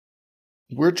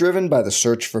We're driven by the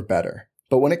search for better.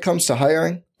 But when it comes to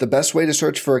hiring, the best way to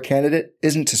search for a candidate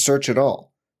isn't to search at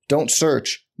all. Don't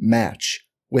search, match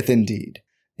with Indeed.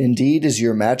 Indeed is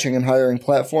your matching and hiring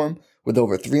platform with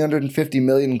over 350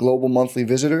 million global monthly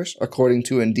visitors, according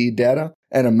to Indeed data,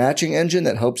 and a matching engine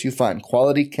that helps you find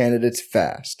quality candidates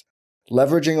fast.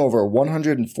 Leveraging over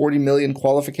 140 million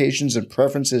qualifications and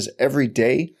preferences every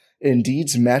day,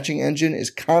 Indeed's matching engine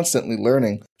is constantly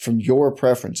learning from your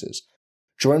preferences.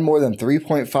 Join more than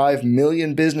 3.5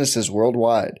 million businesses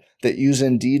worldwide that use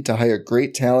Indeed to hire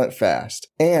great talent fast.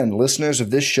 And listeners of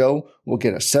this show will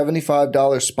get a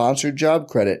 $75 sponsored job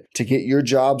credit to get your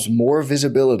jobs more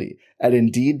visibility at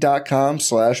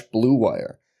Indeed.com/Blue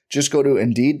Wire. Just go to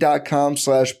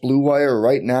Indeed.com/Blue Wire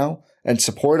right now and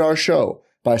support our show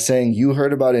by saying you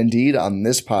heard about Indeed on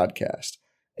this podcast.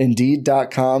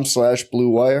 Indeed.com/Blue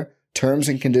Wire. Terms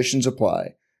and conditions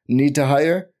apply. Need to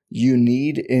hire? You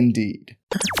need Indeed.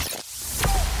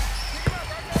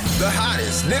 The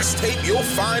hottest Knicks tape you'll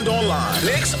find online.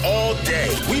 Knicks all day.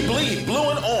 We bleed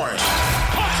blue and orange.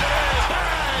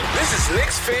 This is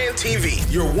Knicks Fan TV,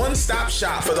 your one-stop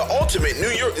shop for the ultimate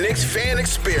New York Knicks fan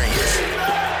experience.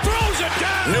 Throws it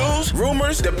down. News,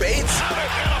 rumors, debates,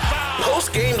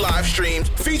 post-game live streams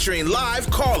featuring live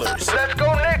callers. Let's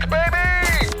go Knicks,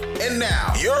 baby! And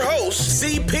now, your host,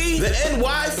 CP, the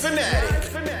NY Fanatic.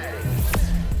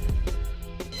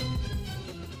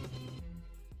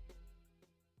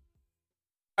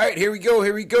 All right, here we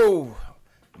go.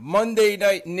 Monday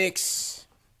Night Knicks.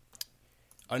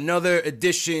 Another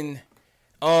edition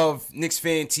of Knicks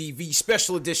Fan TV.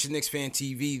 Special edition Knicks Fan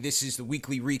TV. This is the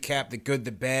weekly recap, the good,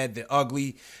 the bad, the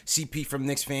ugly. CP from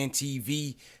Knicks Fan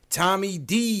TV. Tommy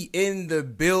D in the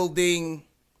building.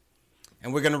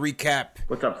 And we're going to recap.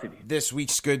 What's up, CP? This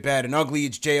week's good, bad, and ugly.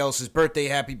 It's Jay Ellis's birthday.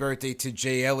 Happy birthday to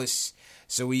Jay Ellis.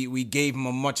 So we gave him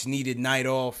a much-needed night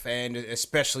off, and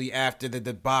especially after the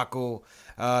debacle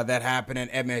that happened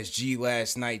at MSG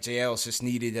last night, Jay Ellis just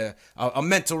needed a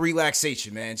mental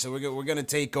relaxation, man. So we're going to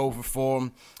take over for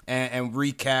him and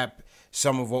recap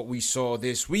some of what we saw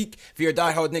this week. If you're a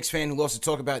diehard Knicks fan who loves to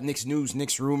talk about Knicks news,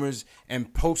 Knicks rumors,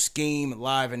 and post-game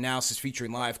live analysis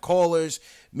featuring live callers,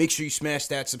 make sure you smash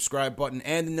that subscribe button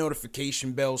and the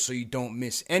notification bell so you don't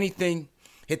miss anything.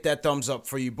 Hit that thumbs up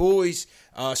for you boys.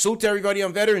 Salute to everybody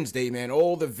on Veterans Day, man.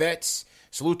 All the vets.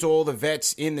 Salute to all the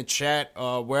vets in the chat,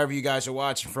 wherever you guys are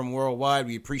watching from worldwide.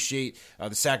 We appreciate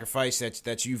the sacrifice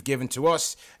that you've given to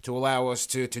us to allow us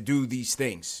to do these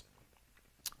things.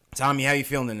 Tommy, how you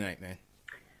feeling tonight, man?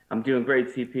 I'm doing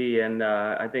great, CP, and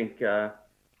I think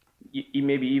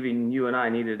maybe even you and I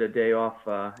needed a day off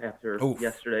after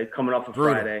yesterday, coming off of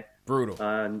Friday. Brutal.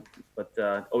 But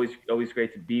always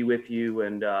great to be with you,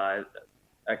 and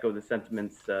echo the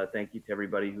sentiments. Thank you to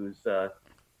everybody who's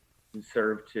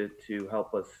served to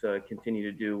help us continue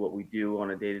to do what we do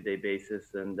on a day-to-day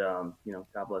basis. And,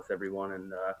 God bless everyone.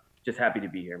 And just happy to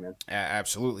be here, man.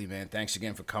 Absolutely, man. Thanks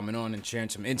again for coming on and sharing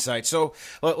some insight. So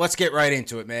let's get right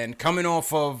into it, man. Coming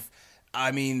off of,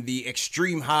 the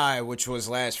extreme high, which was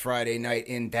last Friday night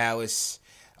in Dallas,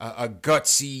 a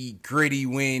gutsy, gritty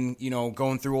win,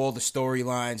 going through all the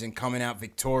storylines and coming out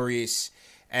victorious.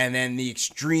 And then the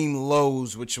extreme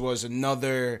lows, which was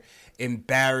another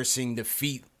embarrassing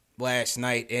defeat last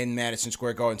night in Madison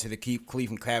Square Garden to the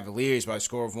Cleveland Cavaliers by a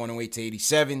score of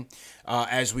 108-87.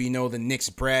 As we know, the Knicks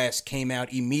brass came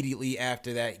out immediately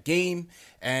after that game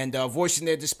and voicing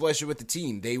their displeasure with the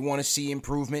team. They want to see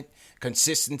improvement.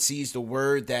 Consistency is the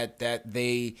word that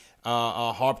they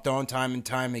harped on time and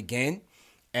time again.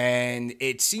 And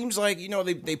it seems like,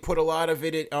 they put a lot of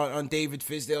it on David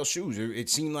Fizdale's shoes. It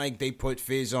seemed like they put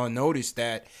Fizz on notice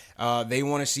that they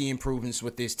want to see improvements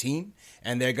with this team,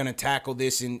 and they're going to tackle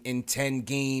this in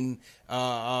 10-game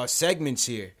segments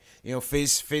here.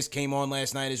 Fizz came on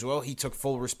last night as well. He took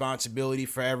full responsibility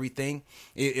for everything.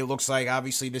 It looks like,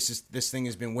 obviously, this thing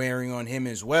has been wearing on him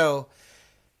as well.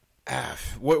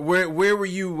 Where were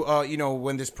you,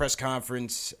 when this press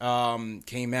conference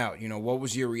came out? What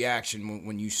was your reaction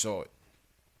when you saw it?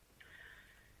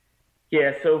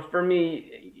 Yeah, so for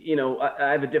me,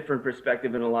 I have a different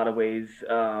perspective in a lot of ways.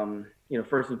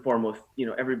 First and foremost,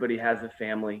 everybody has a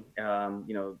family.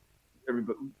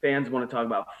 Everybody, fans want to talk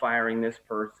about firing this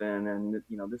person and,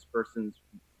 this person's,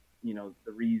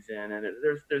 the reason. And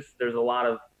there's a lot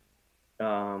of,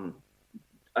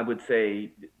 I would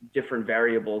say, different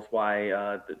variables why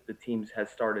the teams has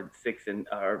started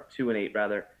 2-8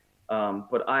 rather.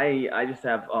 But I just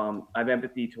have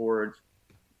empathy towards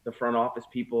the front office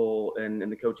people and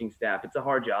the coaching staff. It's a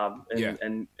hard job,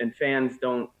 and fans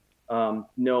don't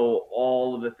know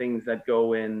all of the things that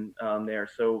go in there.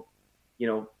 So,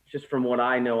 just from what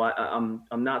I know,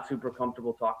 I'm not super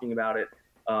comfortable talking about it.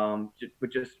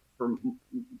 But just from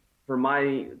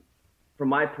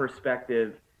my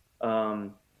perspective,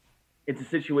 it's a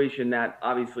situation that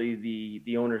obviously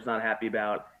the owner's not happy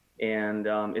about, and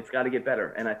it's got to get better.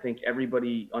 And I think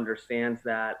everybody understands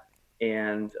that.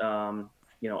 And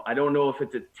I don't know if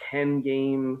it's a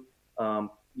 10-game,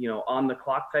 on the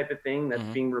clock type of thing that's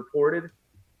being reported.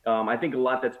 I think a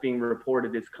lot that's being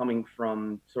reported is coming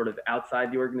from sort of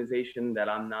outside the organization that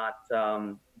I'm not,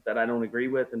 that I don't agree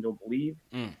with and don't believe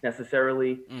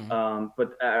necessarily.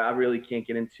 But I really can't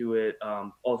get into it.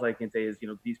 All I can say is,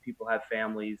 these people have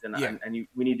families, and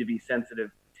we need to be sensitive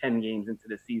 10 games into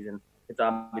the season. It's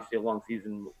obviously a long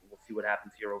season. We'll see what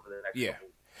happens here over the next couple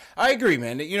weeks. I agree,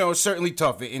 man. It's certainly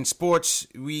tough. In sports,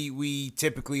 we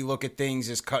typically look at things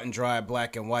as cut and dry,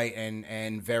 black and white,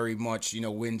 and very much,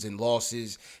 wins and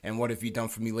losses. And what have you done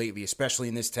for me lately? Especially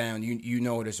in this town, you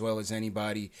know it as well as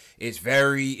anybody.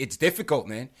 It's difficult,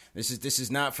 man. This is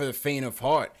not for the faint of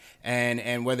heart.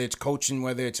 And whether it's coaching,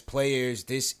 whether it's players,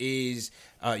 this is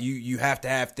you have to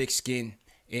have thick skin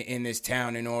in this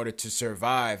town in order to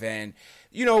survive. And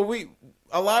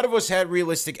a lot of us had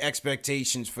realistic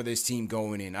expectations for this team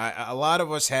going in. A lot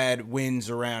of us had wins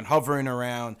hovering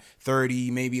around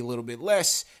 30, maybe a little bit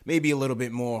less, maybe a little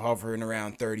bit more, hovering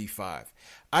around 35.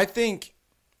 I think,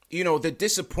 the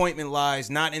disappointment lies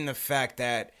not in the fact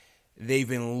that they've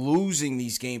been losing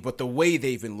these games, but the way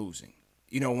they've been losing.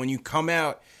 When you come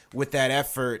out with that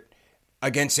effort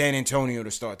against San Antonio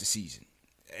to start the season,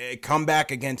 come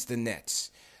back against the Nets,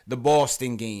 the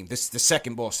Boston game, the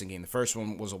second Boston game. The first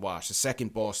one was a wash. The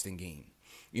second Boston game.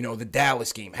 The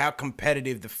Dallas game. How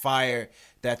competitive, the fire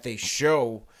that they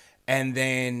show. And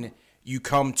then you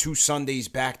come 2 Sundays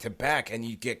back to back and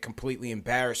you get completely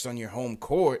embarrassed on your home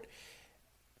court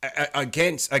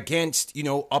against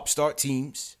upstart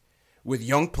teams with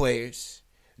young players,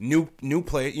 new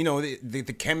players.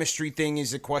 The chemistry thing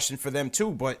is a question for them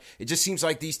too. But it just seems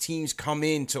like these teams come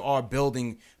into our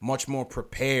building much more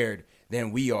prepared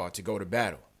than we are to go to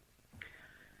battle.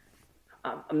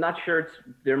 I'm not sure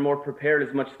they're more prepared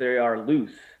as much as they are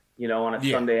loose, on a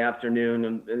Sunday afternoon.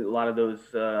 And a lot of those,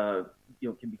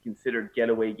 can be considered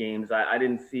getaway games. I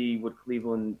didn't see what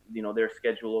Cleveland, their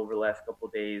schedule over the last couple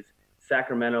of days.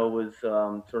 Sacramento was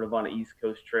sort of on an East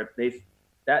Coast trip.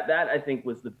 That I think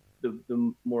was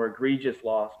the more egregious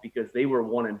loss, because they were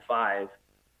 1-5.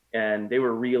 And they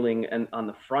were reeling on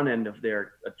the front end of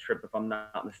their trip, if I'm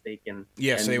not mistaken.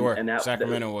 Yes, they were. And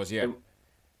Sacramento was, yeah.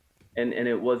 And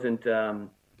it wasn't, it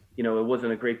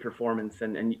wasn't a great performance.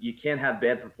 And you can't have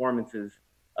bad performances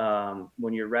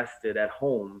when you're rested at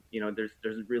home. There's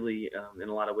really, in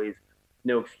a lot of ways,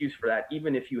 no excuse for that.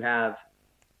 Even if you have,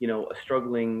 a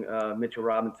struggling Mitchell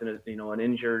Robinson, an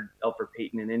injured Elfrid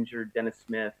Payton, an injured Dennis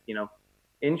Smith,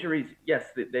 injuries, yes,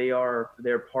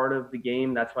 they're part of the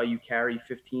game. That's why you carry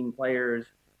 15 players.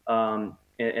 And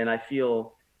I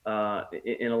feel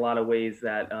in a lot of ways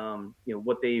that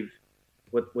what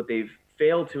they've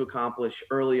failed to accomplish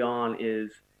early on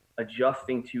is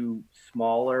adjusting to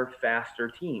smaller, faster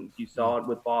teams. You saw it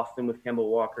with Boston with Kemba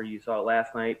Walker. You saw it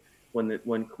last night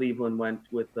when Cleveland went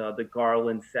with the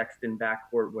Garland Sexton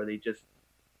backcourt, where they just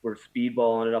were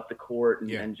speedballing it up the court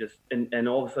and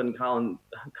all of a sudden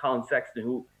Colin Sexton,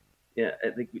 who I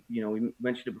think we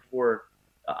mentioned it before,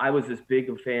 I was as big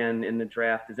a fan in the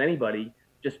draft as anybody,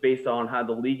 just based on how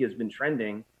the league has been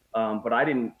trending. But I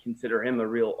didn't consider him a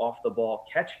real off the ball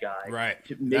catch guy. Right.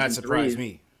 That surprised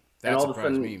me. That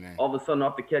surprised me, man. All of a sudden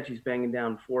off the catch, he's banging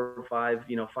down 4 or 5,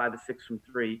 5 to 6 from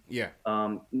 3. Yeah.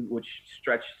 Which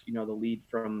stretched, the lead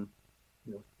from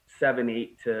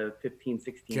 7-8 to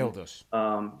 15-16. Killed us.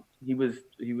 He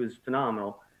was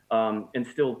phenomenal, and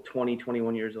still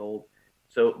 21 years old.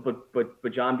 So,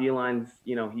 but John Beilein's,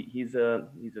 he's a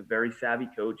very savvy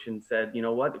coach, and said,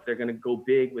 what, if they're going to go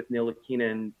big with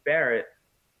Ntilikina and Barrett,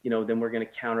 then we're going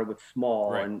to counter with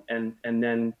small, right. and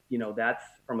then that's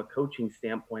from a coaching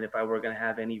standpoint. If I were going to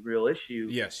have any real issue,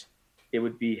 yes, it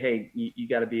would be, hey, you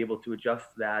got to be able to adjust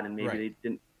to that, and maybe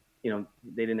right.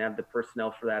 they didn't have the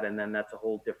personnel for that, and then that's a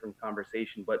whole different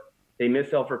conversation. But they miss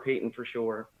Elfrid Payton for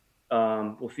sure.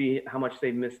 We'll see how much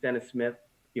they miss Dennis Smith.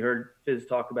 You heard Fizz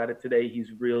talk about it today. He's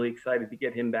really excited to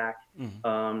get him back.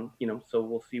 Mm-hmm. So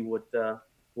we'll see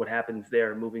what happens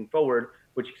there moving forward,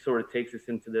 which sort of takes us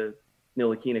into the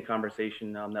Ntilikina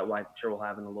conversation that I'm sure we'll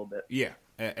have in a little bit. Yeah,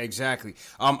 exactly.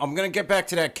 I'm going to get back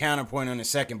to that counterpoint in a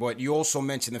second, but you also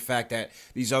mentioned the fact that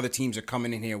these other teams are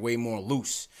coming in here way more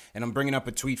loose. And I'm bringing up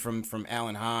a tweet from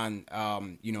Alan Hahn,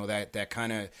 that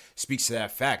kind of speaks to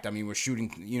that fact. I mean, we're shooting,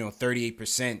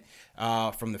 38%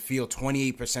 from the field,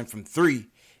 28% from 3.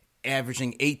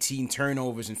 averaging 18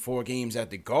 turnovers in 4 games at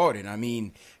the Garden. I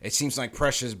mean, it seems like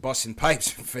pressure's busting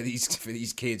pipes for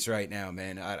these kids right now,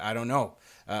 man. I don't know.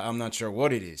 I'm not sure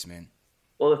what it is, man.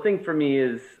 Well, the thing for me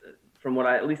is, from what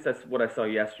at least that's what I saw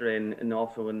yesterday, and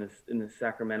also in the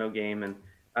Sacramento game, and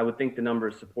I would think the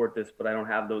numbers support this, but I don't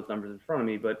have those numbers in front of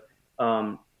me. But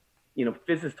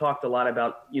Fizz has talked a lot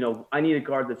about, I need a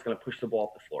guard that's going to push the ball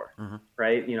up the floor,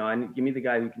 right? Give me the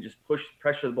guy who can just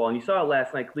pressure the ball. And you saw it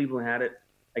last night. Cleveland had it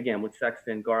again with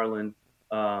Sexton, Garland,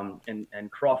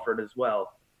 and Crawford as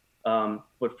well.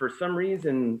 But for some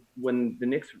reason, when the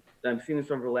Knicks, I've seen this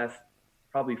over the last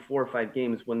probably 4 or 5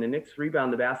 games, when the Knicks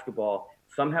rebound the basketball,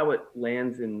 somehow it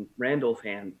lands in Randall's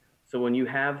hand. So when you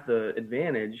have the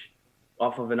advantage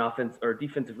off of an offense or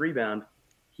defensive rebound,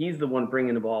 he's the one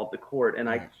bringing the ball up the court. And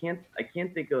I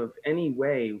can't think of any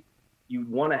way you'd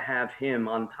want to have him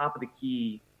on top of the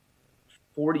key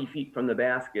 40 feet from the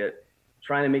basket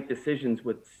trying to make decisions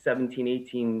with 17,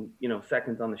 18,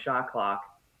 seconds on the shot clock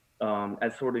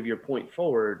as sort of your point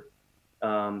forward.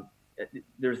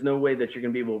 There's no way that you're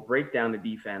going to be able to break down the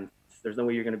defense. There's no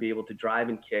way you're going to be able to drive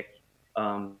and kick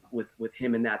with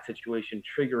him in that situation,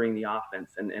 triggering the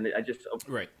offense. And I just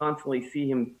constantly see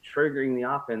him triggering the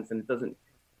offense, and it doesn't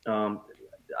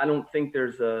I don't think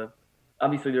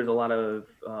obviously there's a lot of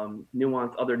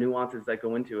other nuances that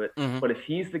go into it. But if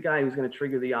he's the guy who's going to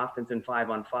trigger the offense in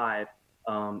 5-on-5,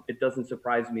 it doesn't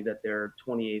surprise me that they're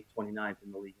 28th, 29th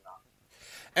in the league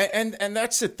in offense. And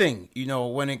that's the thing,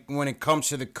 when it comes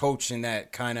to the coaching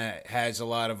that kind of has a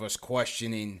lot of us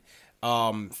questioning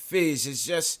Fizz, is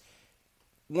just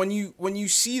when you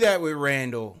see that with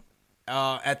Randall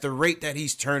at the rate that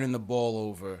he's turning the ball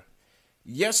over.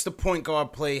 Yes, the point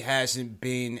guard play hasn't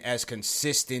been as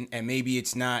consistent, and maybe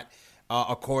it's not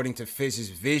according to Fizz's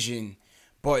vision,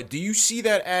 but do you see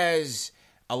that as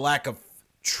a lack of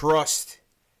trust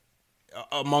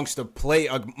amongst the play,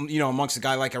 amongst a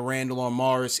guy like a Randall or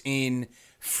Morris in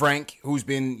Frank, who's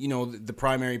been, the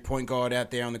primary point guard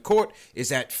out there on the court? Is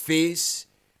that Fizz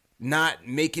not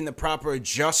making the proper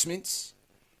adjustments?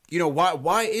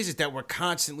 Why is it that we're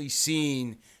constantly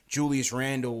seeing Julius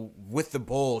Randle with the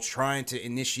ball trying to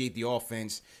initiate the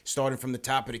offense starting from the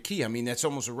top of the key? I mean, that's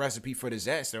almost a recipe for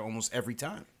disaster almost every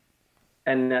time.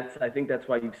 And I think that's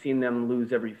why you've seen them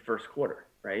lose every first quarter,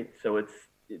 right? So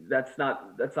that's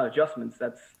not adjustments.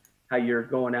 That's how you're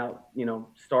going out,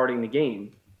 starting the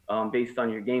game based on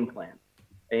your game plan.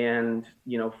 And,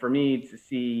 for me to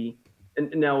see, and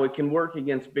now it can work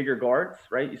against bigger guards,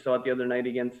 right? You saw it the other night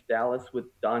against Dallas with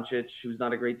Doncic, who's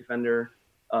not a great defender.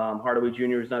 Hardaway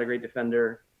Jr. is not a great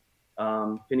defender.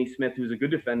 Finney-Smith, who's a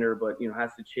good defender, but,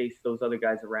 has to chase those other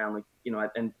guys around,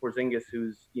 and Porzingis,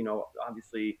 who's,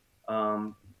 obviously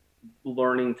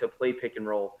learning to play pick and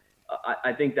roll.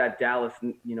 I think that Dallas,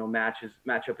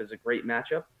 matchup is a great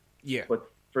matchup. Yeah.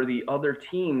 But for the other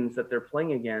teams that they're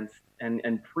playing against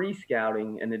and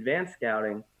pre-scouting and advanced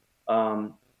scouting,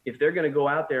 if they're going to go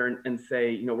out there and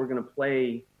say, we're going to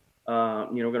play, we're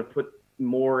going to put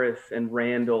Morris and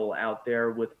Randall out there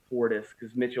with Portis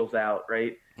because Mitchell's out,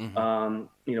 right?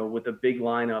 With a big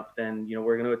lineup, then,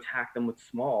 we're going to attack them with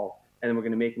small, and then we're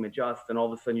going to make them adjust. And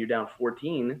all of a sudden you're down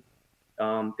 14.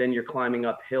 Then you're climbing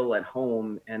uphill at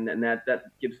home, and that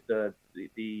gives the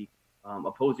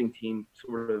opposing team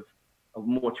sort of a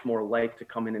much more life to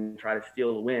come in and try to steal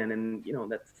a win. And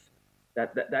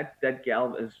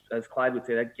as Clyde would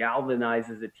say, that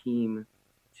galvanizes a team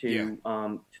to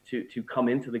come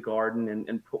into the Garden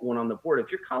and put one on the board.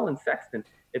 If you're Colin Sexton,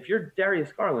 if you're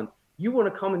Darius Garland, you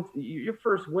want to come in. Your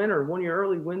first win or one of your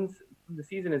early wins of the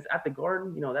season is at the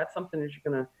Garden. That's something that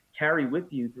you're going to carry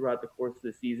with you throughout the course of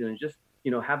the season, and just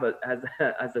have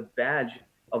as a badge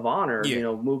of honor,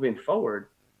 moving forward.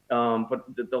 But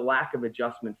the lack of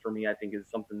adjustment for me, I think, is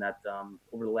something that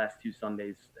over the last 2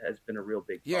 Sundays has been a real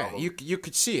big problem. Yeah, you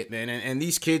could see it, man. And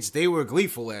these kids, they were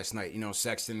gleeful last night.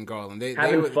 Sexton and Garland, they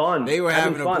were fun. They were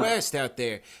having a blast out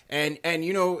there. And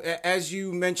as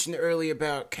you mentioned earlier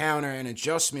about counter and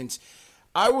adjustments,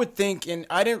 I would think, and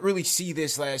I didn't really see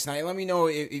this last night. Let me know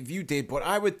if you did, but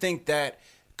I would think that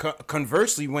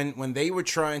conversely, when they were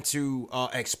trying to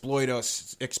exploit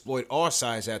our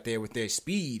size out there with their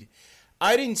speed,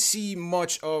 I didn't see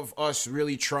much of us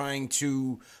really trying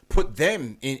to put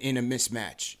them in a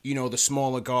mismatch. The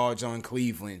smaller guards on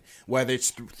Cleveland, whether it's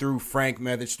through Frank,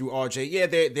 whether it's through RJ. Yeah,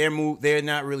 they're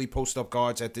not really post up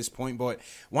guards at this point, but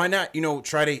why not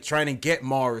try to get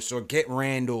Morris or get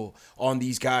Randall on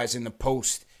these guys in the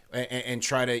post and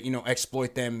try to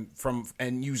exploit them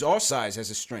and use our size as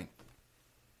a strength.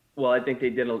 Well, I think they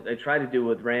tried to do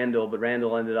it with Randall, but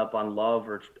Randall ended up on Love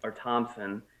or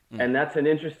Thompson. And that's an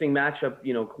interesting matchup.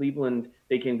 You know, Cleveland,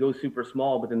 they can go super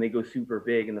small, but then they go super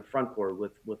big in the front court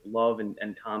with Love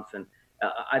and Thompson.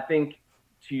 I think,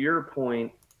 to your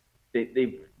point,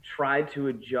 they've tried to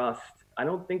adjust. I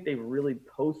don't think they've really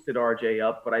posted RJ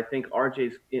up, but I think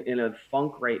RJ's in a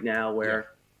funk right now where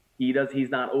he's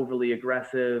not overly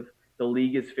aggressive. The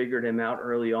league has figured him out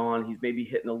early on. He's maybe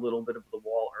hitting a little bit of the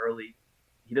wall early.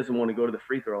 He doesn't want to go to the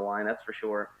free throw line, that's for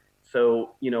sure.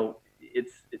 So, you know,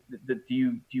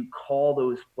 do you call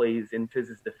those plays in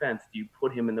Fizz's defense? Do you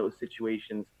put him in those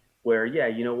situations where,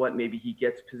 you know what, maybe he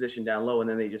gets positioned down low and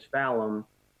then they just foul him,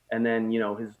 and then, you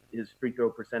know, his free throw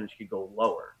percentage could go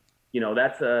lower. You know,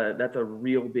 that's a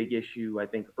real big issue, I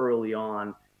think, early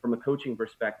on from a coaching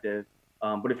perspective.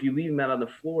 But if you leave him out on the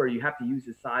floor, you have to use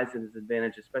his size and his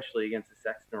advantage, especially against a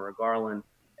Sexton or a Garland.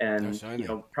 And, you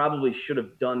know, probably should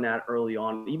have done that early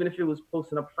on, even if it was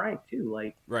posting up Frank too.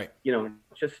 Like, you know,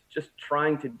 just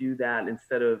trying to do that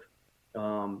instead of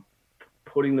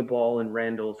putting the ball in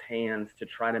Randall's hands to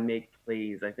try to make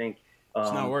plays. I think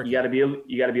it's not working. You got to be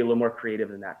a little more creative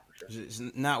than that, for sure. It's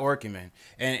not working, man.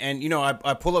 And you know,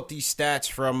 I pull up these stats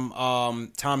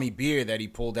from Tommy Beer that he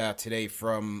pulled out today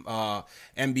from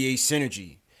NBA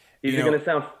Synergy. These are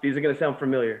gonna sound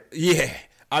familiar. Yeah.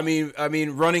 I mean,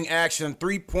 running action on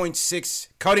 3.6,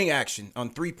 cutting action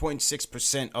on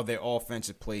 3.6% of their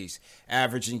offensive plays,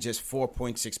 averaging just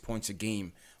 4.6 points a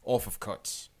game off of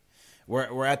cuts.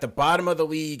 We're at the bottom of the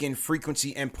league in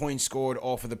frequency and points scored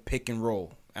off of the pick and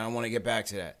roll. And I want to get back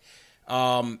to that.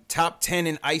 Top 10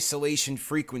 in isolation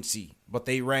frequency, but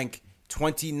they rank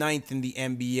 29th in the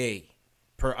NBA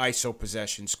per ISO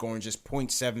possession, scoring just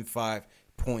 0.75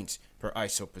 points per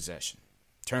ISO possession,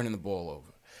 turning the ball over.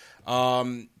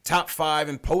 Top 5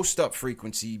 in post-up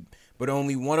frequency, but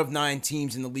only one of 9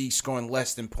 teams in the league scoring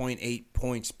less than 0.8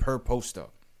 points per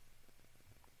post-up.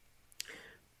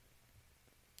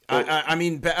 I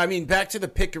mean, back to the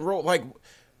pick and roll. Like,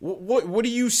 what do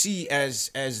you see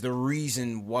as the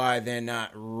reason why they're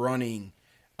not running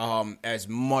as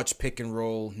much pick and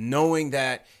roll, knowing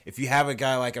that if you have a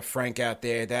guy like a Frank out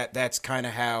there, that's kind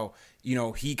of how, you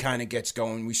know, he kind of gets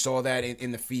going. We saw that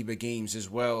in the FIBA games as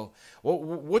well.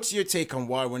 What's your take on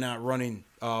why we're not running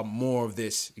more of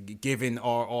this, given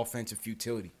our offensive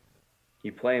futility?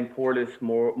 You playing Portis,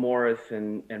 Morris,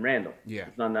 and Randall. Yeah,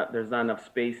 there's not enough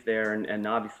space there, and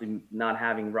obviously not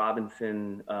having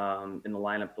Robinson in the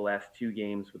lineup the last 2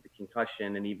 games with the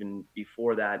concussion, and even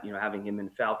before that, you know, having him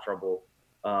in foul trouble.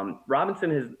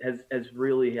 Robinson has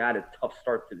really had a tough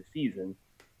start to the season,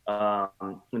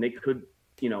 and they could,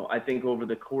 you know, I think over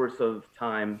the course of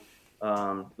time,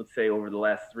 let's say over the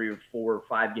last 3 or 4 or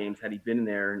 5 games, had he been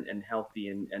there and healthy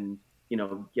and you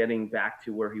know, getting back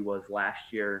to where he was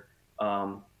last year,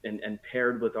 and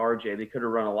paired with RJ, they could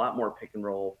have run a lot more pick and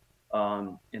roll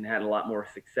and had a lot more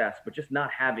success. But just not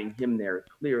having him there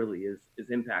clearly is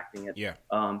impacting it. Yeah.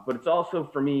 But it's also,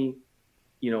 for me,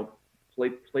 you know,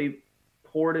 play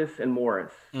Portis and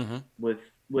Morris with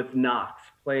Knox.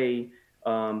 Play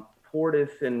Portis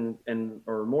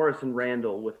or Morris and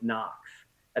Randall with Knox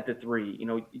at the 3. You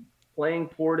know, playing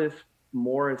Portis,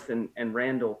 Morris, and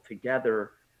Randall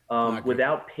together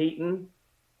without Peyton,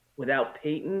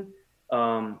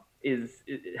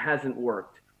 it hasn't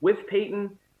worked. With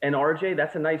Peyton and RJ,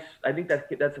 that's a nice. I think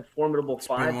that's a formidable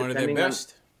 5. One of their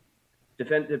best.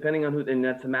 Depending on who, and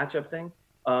that's a matchup thing.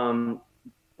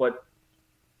 But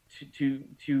to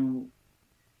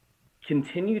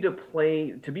continue to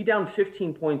play, to be down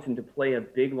 15 points and to play a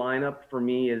big lineup for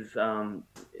me is, and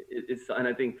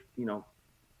I think, you know,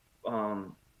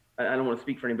 I don't want to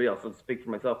speak for anybody else. I'll speak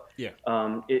for myself. Yeah.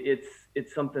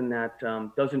 It's something that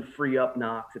doesn't free up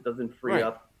Knox. It doesn't free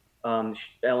up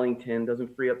Ellington.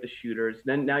 Doesn't free up the shooters.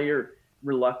 Then now you're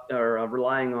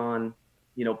relying on,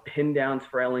 you know, pin downs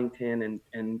for Ellington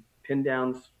and pin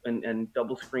downs and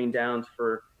double screen downs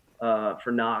for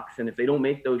Knox. And if they don't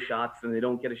make those shots, then they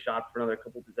don't get a shot for another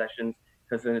couple possessions,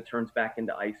 because then it turns back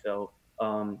into ISO.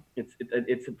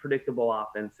 It's a predictable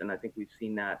offense, and I think we've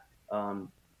seen that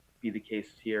be the case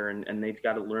here, and they've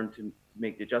got to learn to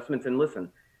make the adjustments. And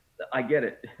listen, I get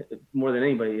it more than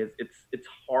anybody. It's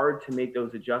hard to make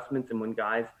those adjustments, and when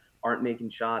guys aren't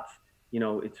making shots, you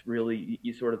know, it's really,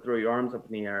 you sort of throw your arms up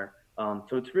in the air.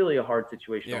 So it's really a hard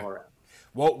situation all around.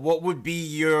 What would be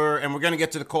your, and we're going to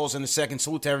get to the calls in a second.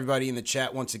 Salute to everybody in the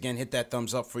chat. Once again, hit that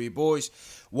thumbs up for you boys.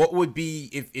 What would be,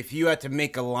 if you had to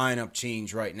make a lineup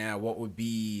change right now, what would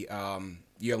be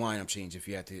your lineup change if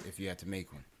you had to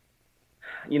make one?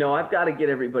 You know, I've got to get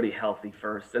everybody healthy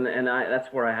first, and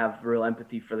that's where I have real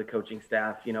empathy for the coaching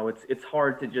staff. You know, it's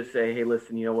hard to just say, hey,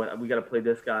 listen, you know what, we got to play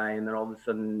this guy, and then all of a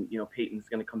sudden, you know, Peyton's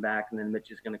going to come back, and then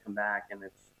Mitch is going to come back, and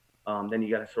then you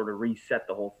got to sort of reset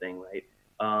the whole thing, right?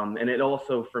 And it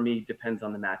also, for me, depends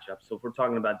on the matchup. So if we're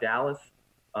talking about Dallas,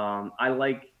 I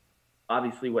like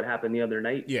obviously what happened the other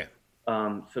night. Yeah.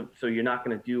 So you're not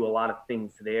going to do a lot of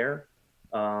things there.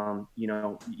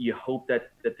 You hope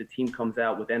that the team comes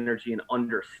out with energy and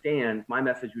understand. My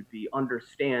message would be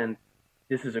understand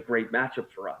this is a great matchup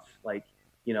for us.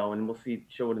 And we'll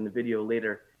show it in the video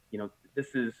later.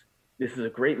 This is a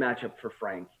great matchup for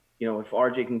Frank. If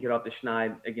RJ can get off the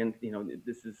schneid again,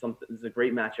 this is a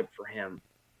great matchup for him.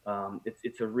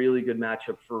 It's a really good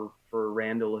matchup for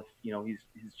Randall if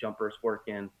his jumper's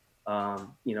working.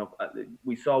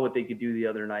 We saw what they could do the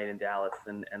other night in Dallas,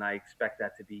 and I expect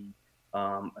that to be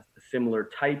a similar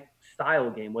type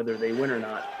style game. Whether they win or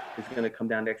not is going to come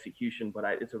down to execution, but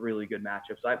it's a really good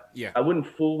matchup. So I wouldn't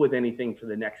fool with anything for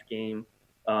the next game,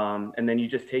 and then you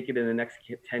just take it in the next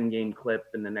 10-game clip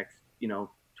and the next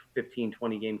 15,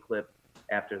 20-game clip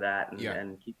after that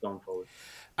and keep going forward.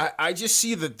 I just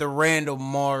see that the Randall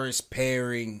Morris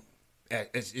pairing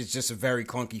is just a very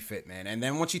clunky fit, man. And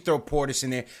then once you throw Portis in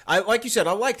there, like you said,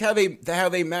 I liked how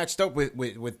they matched up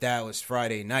with Dallas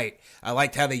Friday night. I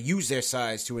liked how they used their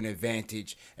size to an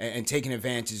advantage and taking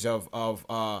advantage of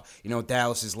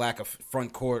Dallas's lack of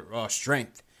front court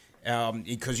strength.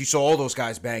 Because you saw all those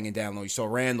guys banging down low. You saw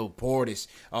Randall, Portis,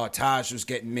 Taj was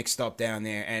getting mixed up down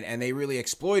there, and they really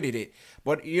exploited it.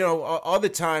 But other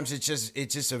times it's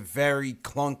just a very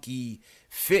clunky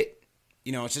fit.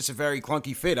 It's just a very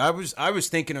clunky fit. I was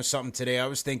thinking of something today. I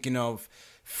was thinking of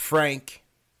Frank,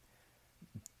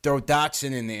 throw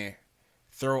Dotson in there,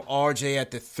 throw RJ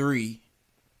at the 3.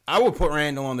 I would put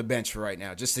Randall on the bench for right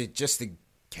now, just to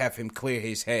have him clear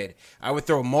his head. I would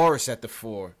throw Morris at the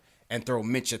 4. And throw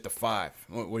Mitch at the 5.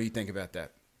 What do you think about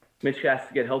that? Mitch has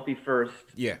to get healthy first.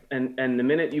 Yeah. And the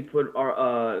minute you put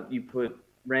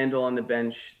Randall on the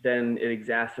bench, then it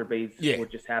exacerbates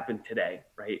what just happened today,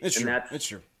 right? It's true. That's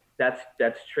true.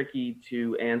 That's tricky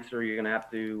to answer. You're gonna have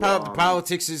to.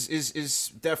 Politics is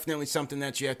definitely something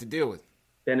that you have to deal with.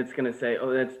 Then it's gonna say,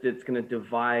 it's gonna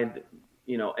divide,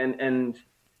 and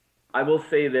I will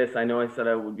say this. I know I said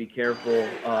I would be careful.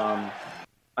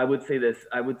 I would say this.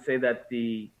 I would say that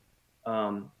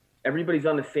everybody's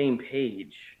on the same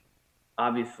page,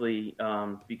 obviously,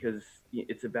 because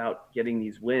it's about getting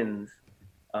these wins,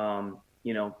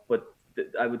 but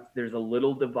there's a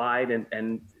little divide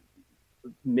and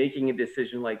making a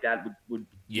decision like that would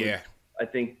I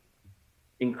think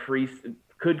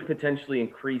could potentially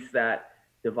increase that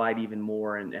divide even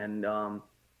more. And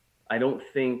I don't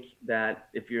think that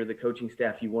if you're the coaching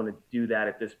staff, you want to do that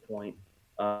at this point.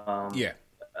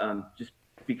 Just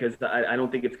because I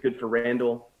don't think it's good for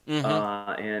Randall,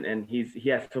 and he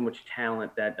has so much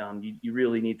talent that you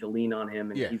really need to lean on him,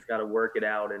 and he's got to work it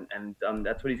out, and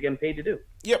that's what he's getting paid to do.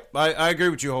 Yep, I agree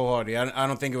with you wholeheartedly. I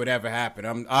don't think it would ever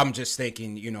happen. I'm just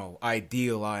thinking,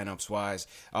 ideal lineups wise,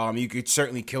 you could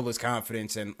certainly kill his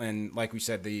confidence, and like we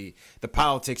said, the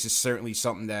politics is certainly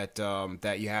something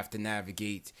that you have to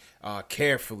navigate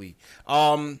carefully.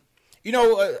 A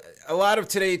lot of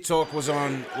today's talk was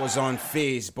on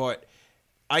Fizz, but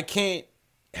I can't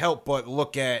help but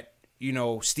look at,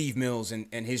 Steve Mills and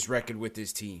his record with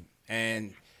this team.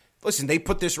 And listen, they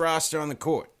put this roster on the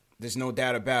court. There's no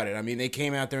doubt about it. I mean, they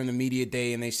came out there in the media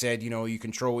day and they said, you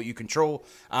control what you control.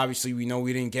 Obviously, we know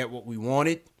we didn't get what we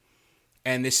wanted,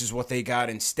 and this is what they got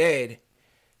instead.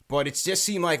 But it just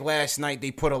seemed like last night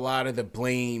they put a lot of the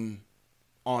blame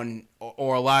on,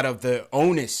 or a lot of the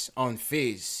onus on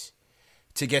Fizz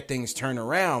to get things turned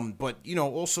around, but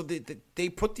also they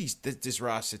put this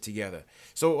roster together.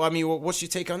 So I mean, what's your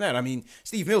take on that? I mean,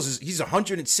 Steve Mills he's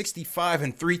 165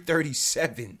 and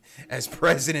 337 as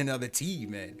president of the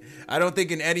team, man. I don't think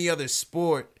in any other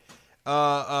sport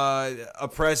a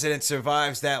president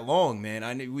survives that long,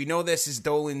 man. We know this is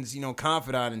Dolan's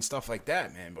confidant and stuff like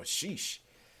that, man. But sheesh,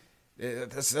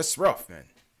 that's rough, man.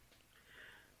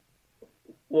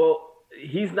 Well,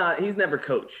 he's never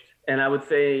coached. And I would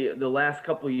say the last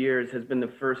couple of years have been the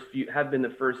first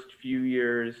few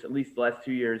years, at least the last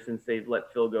 2 years since they've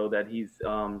let Phil go, that he's,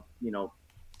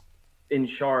 in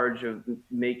charge of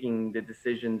making the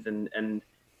decisions and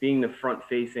being the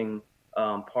front-facing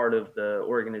part of the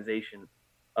organization.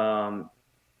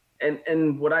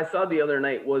 And what I saw the other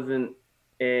night wasn't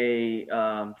a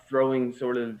throwing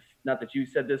sort of, not that you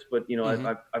said this, but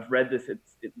I've read this.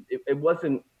 It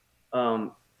wasn't.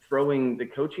 Throwing the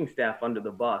coaching staff under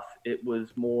the bus. It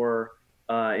was more,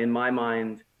 in my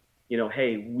mind,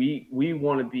 hey, we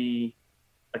want to be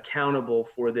accountable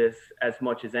for this as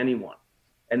much as anyone.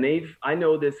 And I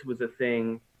know this was a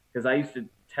thing because I used to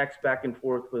text back and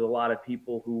forth with a lot of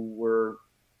people who were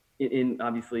in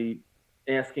obviously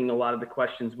asking a lot of the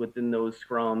questions within those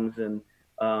scrums. And,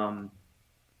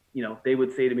 they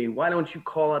would say to me, why don't you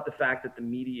call out the fact that the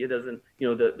media doesn't,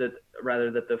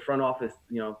 rather that the front office,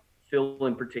 Phil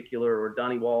in particular, or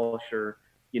Donnie Walsh, or,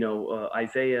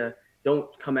 Isaiah, don't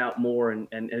come out more and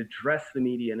address the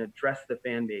media and address the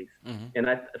fan base. Mm-hmm. And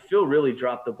Phil really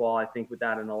dropped the ball, I think, with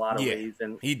that in a lot of ways.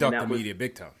 And he ducked the media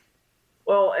big time.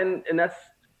 Well, and that's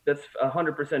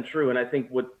 100% true. And I think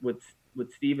what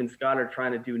Steve and Scott are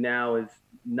trying to do now is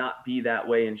not be that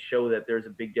way and show that there's a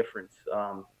big difference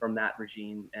from that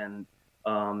regime. And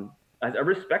I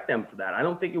respect them for that. I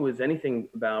don't think it was anything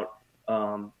about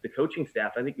the coaching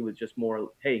staff. I think it was just more,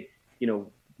 hey,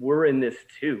 we're in this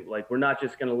too. Like, we're not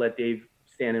just going to let Dave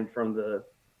stand in front of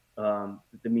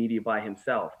the media by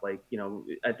himself. Like,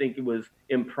 I think it was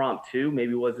impromptu.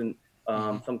 Maybe it wasn't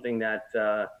something that,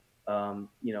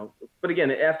 but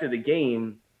again, after the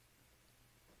game,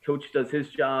 coach does his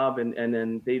job and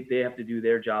then they have to do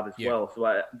their job as well. So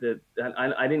I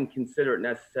didn't consider it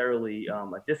necessarily a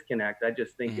disconnect. I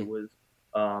just think it was,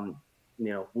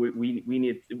 we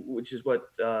needed to, which is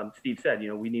what Steve said,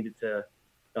 we needed to,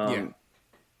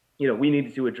 we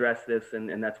needed to address this,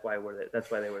 and that's why that's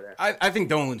why they were there. I think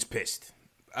Dolan's pissed.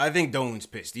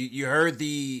 You heard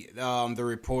the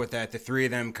report that the three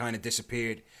of them kind of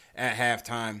disappeared at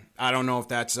halftime. I don't know if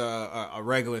that's a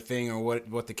regular thing or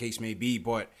what the case may be,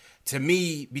 but to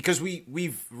me, because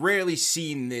we've rarely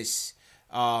seen this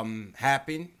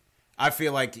happen, I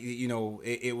feel like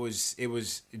it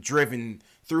was driven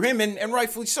through him, and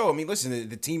rightfully so. I mean, listen,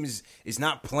 the team is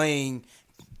not playing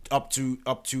up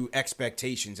to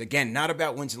expectations. Again, not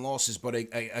about wins and losses, but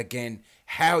again,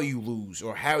 how you lose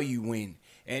or how you win.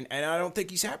 And I don't think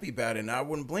he's happy about it, and I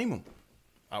wouldn't blame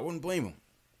him.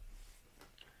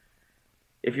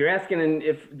 If you're asking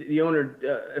if the owner,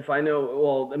 if I know,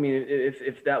 well, I mean,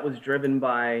 if that was driven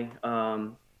by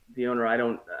the owner,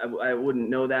 I wouldn't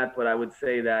know that, but I would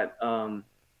say that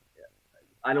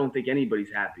I don't think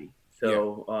anybody's happy.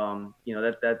 So,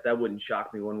 that wouldn't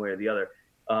shock me one way or the other.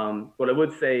 What I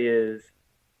would say is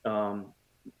the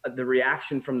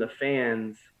reaction from the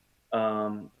fans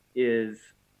is,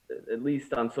 at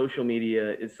least on social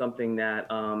media, is something that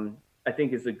I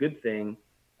think is a good thing.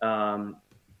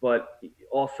 But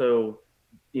also,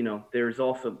 there's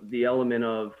also the element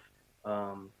of,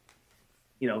 and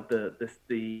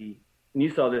you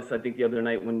saw this, I think, the other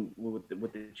night with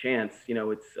the chants,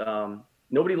 it's,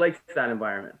 nobody likes that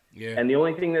environment. Yeah. And the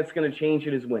only thing that's going to change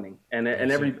it is winning. And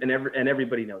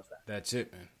everybody knows that. That's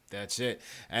it, man. That's it.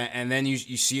 And then you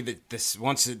see that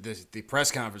once the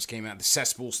press conference came out, the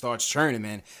cesspool starts churning,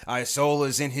 man.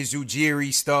 Isola's in his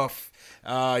Ujiri stuff.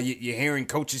 You're hearing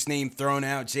coach's name thrown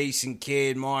out, Jason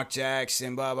Kidd, Mark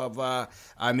Jackson, blah, blah, blah.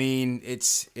 I mean,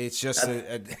 it's just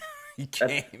you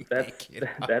can't make it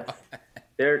up.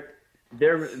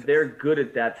 They're good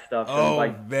at that stuff.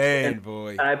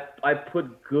 Boy. I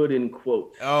put good in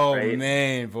quotes. Oh, right?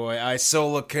 man, boy.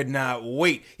 Isola could not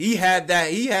wait. He had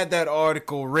that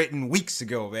article written weeks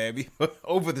ago, man,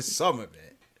 over the summer, man.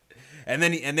 And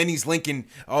then he's linking,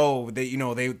 they won't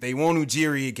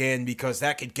Ujiri again because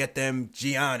that could get them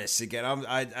Giannis again.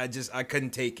 I couldn't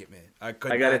take it, man. I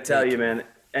got to tell you, man,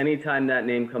 anytime that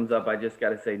name comes up, I just got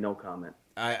to say no comment.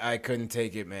 I couldn't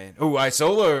take it, man. Oh,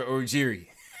 Isola or Ujiri?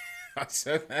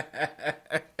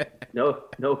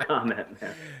 No comment,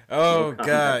 man. Oh,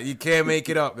 God, you can't make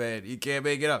it up, man. You can't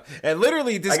make it up. And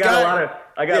literally, this I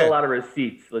got a lot of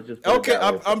receipts. Let's just okay.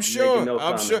 I'm sure.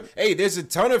 Hey, there's a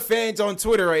ton of fans on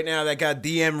Twitter right now that got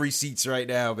DM receipts right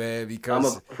now, man. Because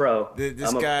I'm a pro.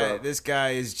 This guy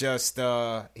is just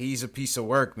he's a piece of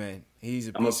work, man. He's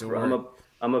a piece of work.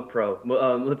 I'm a pro.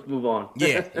 Let's move on.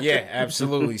 Yeah,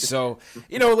 absolutely. So,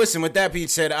 listen. With that being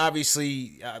said,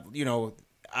 obviously,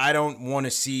 I don't want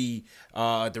to see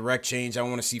direct change. I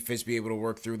want to see Fitz be able to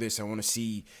work through this. I want to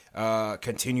see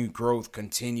continued growth,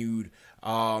 continued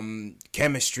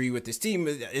chemistry with this team.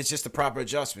 It's just the proper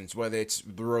adjustments, whether it's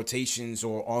the rotations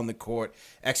or on the court,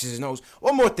 X's and O's.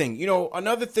 One more thing,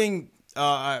 another thing.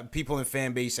 People in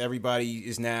fan base, everybody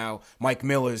is now, Mike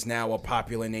Miller is now a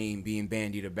popular name being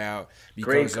bandied about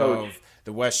because of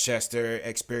the Westchester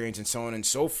experience and so on and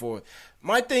so forth.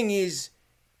 My thing is,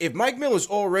 if Mike Miller's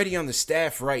already on the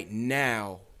staff right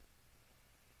now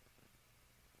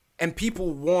and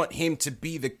people want him to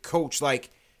be the coach, like,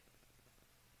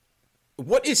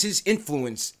 what is his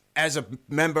influence as a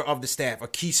member of the staff, a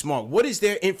key smart? What is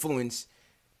their influence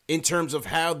in terms of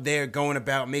how they're going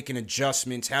about making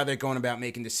adjustments, how they're going about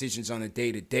making decisions on a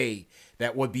day-to-day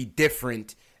that would be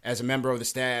different as a member of the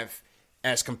staff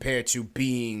as compared to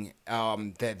being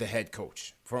the head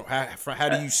coach? How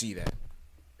do you see that?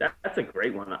 That's a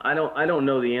great one. I don't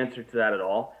know the answer to that at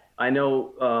all. I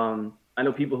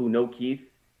know people who know Keith.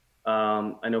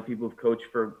 I know people who've coached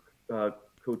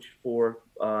for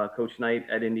Coach Knight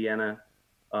at Indiana,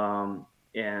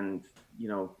 and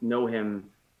know him,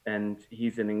 and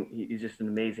he's just an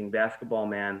amazing basketball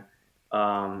man,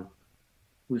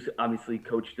 who's obviously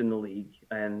coached in the league,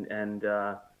 and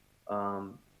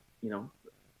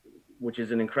which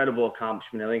is an incredible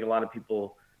accomplishment. I think a lot of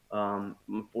people,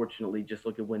 unfortunately, just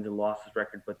look at wins and losses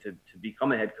record, but to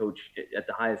become a head coach at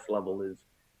the highest level is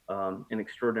an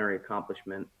extraordinary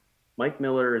accomplishment. Mike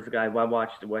Miller is a guy who I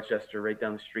watched at Westchester right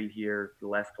down the street here the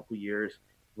last couple of years,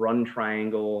 run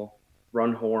triangle,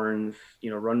 run horns,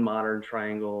 run modern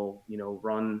triangle,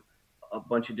 run a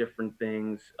bunch of different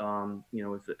things,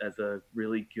 as a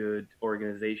really good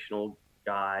organizational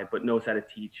guy, but knows how to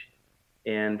teach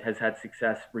and has had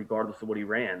success regardless of what he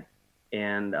ran.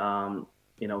 And,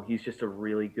 he's just a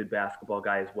really good basketball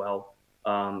guy as well.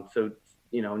 And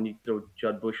you throw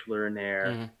Judd Bushler in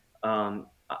there. Mm-hmm.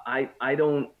 I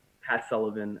don't, Pat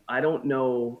Sullivan, I don't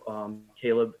know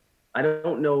Caleb. I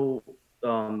don't know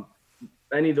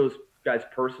any of those guys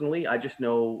personally. I just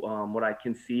know what I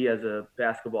can see as a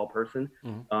basketball person.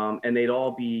 Mm-hmm. And they'd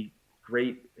all be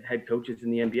great head coaches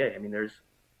in the NBA. I mean, there's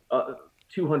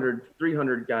 200,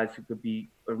 300 guys who could be,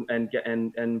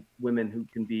 and women who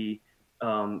can be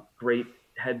great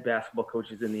head basketball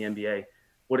coaches in the NBA.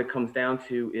 What it comes down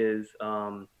to is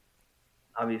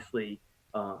obviously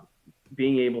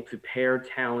being able to pair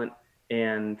talent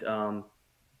and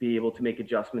be able to make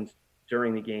adjustments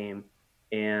during the game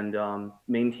and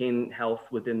maintain health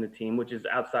within the team, which is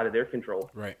outside of their control.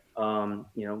 Right.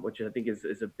 Which I think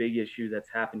is a big issue that's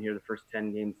happened here the first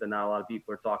 10 games that not a lot of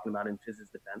people are talking about in Fizz's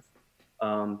defense.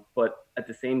 But at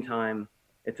the same time,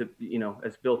 it's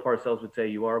as Bill Parcells would say,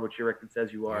 you are what your record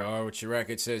says you are. You are what your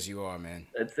record says you are, man.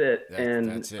 That's it.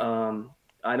 That's it.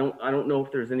 I don't know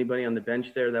if there's anybody on the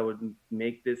bench there that would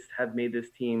have made this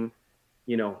team,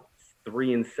 3-7,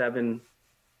 4-6,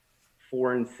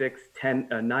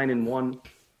 9-1.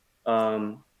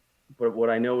 But what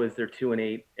I know is they're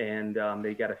 2-8, and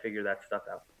they got to figure that stuff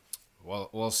out.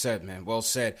 Well said, man. Well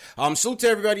said. Salute to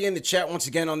everybody in the chat once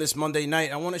again on this Monday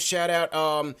night. I want to shout out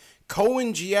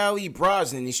Cohen Giali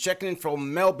Brosnan. He's checking in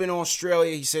from Melbourne,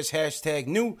 Australia. He says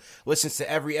 #new. Listens to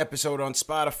every episode on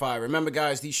Spotify. Remember,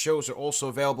 guys, these shows are also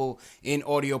available in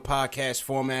audio podcast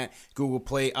format. Google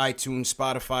Play, iTunes,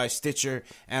 Spotify, Stitcher,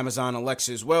 Amazon,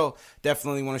 Alexa as well.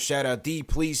 Definitely want to shout out D.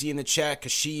 Pleasy in the chat.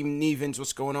 Kashim Nevins,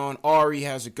 what's going on? Ari,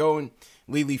 how's it going?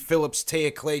 Lily Phillips,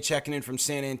 Taya Clay checking in from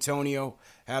San Antonio.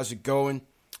 How's it going?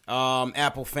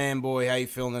 Apple Fanboy, how you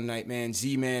feeling tonight, man?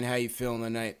 Z-Man, how you feeling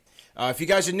tonight? If you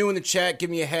guys are new in the chat, give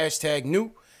me a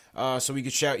 #new so we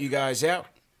can shout you guys out.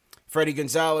 Freddie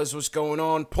Gonzalez, what's going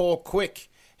on? Paul Quick,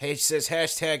 he says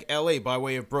 #LA by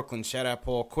way of Brooklyn. Shout out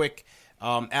Paul Quick.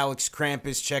 Alex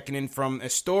Krampus checking in from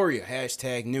Astoria,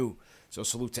 #new. So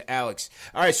salute to Alex.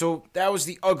 All right, so that was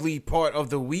the ugly part of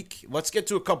the week. Let's get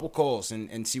to a couple calls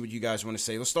and see what you guys want to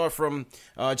say. Let's start from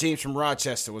James from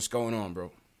Rochester. What's going on,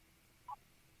 bro?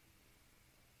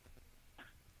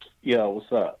 Yo,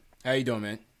 what's up? How you doing,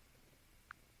 man?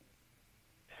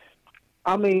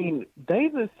 I mean,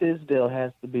 David Fizdale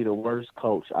has to be the worst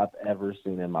coach I've ever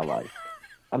seen in my life.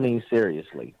 I mean,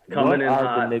 seriously. Coming in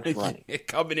hot. The Knicks running?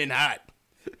 Coming in hot.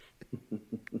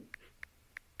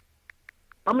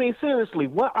 I mean, seriously,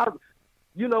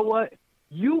 you know what?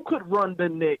 You could run the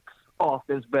Knicks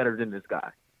offense better than this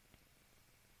guy.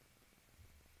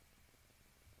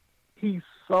 He's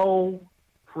so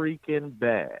freaking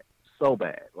bad. So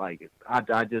bad. Like, I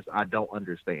don't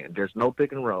understand. There's no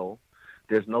pick and roll.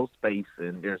 There's no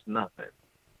spacing. There's nothing.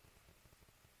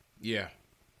 Yeah.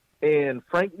 And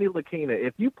Frank Ntilikina,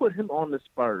 if you put him on the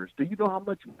Spurs, do you know how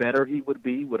much better he would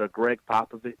be with a Greg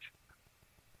Popovich?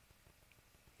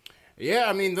 Yeah,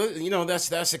 I mean,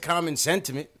 that's a common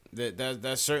sentiment.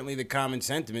 That's certainly the common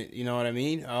sentiment. You know what I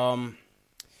mean?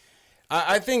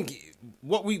 I think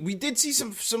what we did see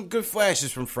some good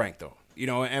flashes from Frank, though.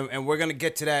 And we're gonna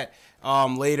get to that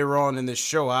later on in the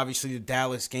show. Obviously, the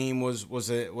Dallas game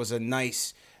was a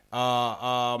nice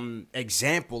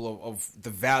example of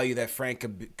the value that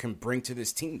Frank can bring to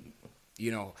this team.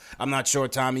 I'm not sure,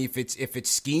 Tommy, if it's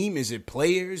scheme, is it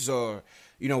players, or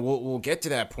we'll get to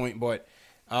that point, but.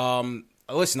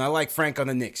 Listen, I like Frank on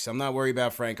the Knicks. I'm not worried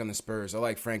about Frank on the Spurs. I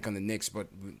like Frank on the Knicks, but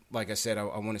like I said, I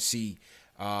want to see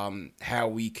how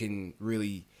we can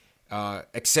really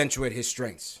accentuate his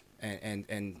strengths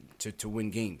and to win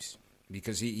games,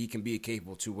 because he can be a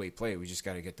capable two-way player. We just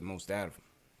got to get the most out of him.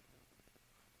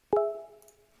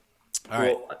 All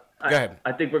right, go ahead.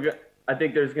 I think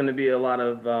there's going to be a lot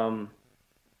of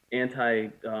anti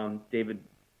David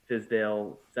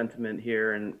Fizdale sentiment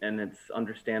here, and it's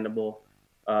understandable.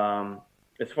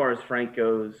 As far as Frank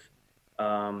goes,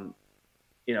 a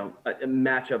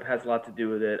matchup has a lot to do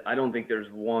with it. I don't think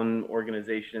there's one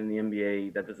organization in the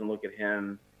NBA that doesn't look at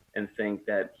him and think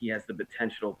that he has the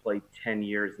potential to play 10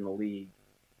 years in the league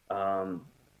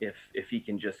if he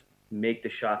can just make the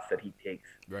shots that he takes.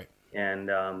 Right. And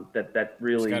that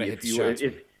really,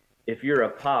 if you're a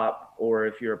Pop or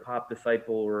if you're a Pop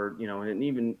disciple, or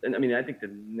I think the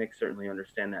Knicks certainly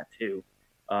understand that too.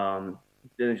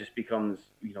 Then it just becomes,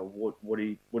 what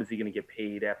is he going to get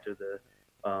paid after this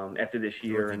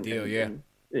year, and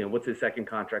what's his second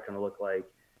contract going to look like?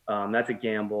 That's a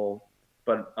gamble,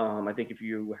 but I think if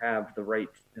you have the right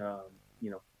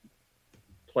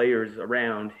players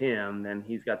around him, then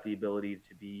he's got the ability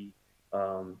to be.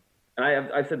 And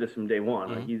I've said this from day one.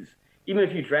 Mm-hmm. Like even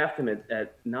if you draft him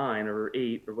at 9 or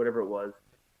 8 or whatever it was,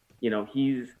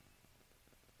 you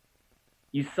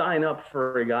sign up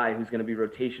for a guy who's going to be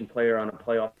rotation player on a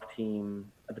playoff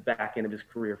team at the back end of his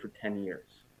career for 10 years,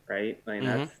 right? I mean,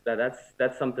 Mm-hmm.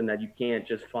 that's something that you can't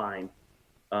just find.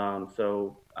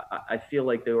 So I feel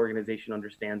like the organization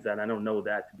understands that. I don't know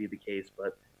that to be the case,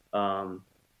 but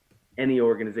any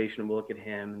organization will look at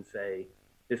him and say,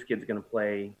 this kid's going to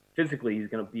play physically. He's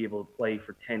going to be able to play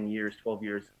for 10 years, 12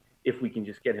 years, if we can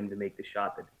just get him to make the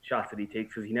shots that he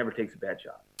takes, because he never takes a bad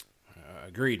shot.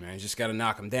 Agreed, man. You just got to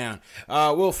knock him down.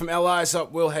 Will from LI's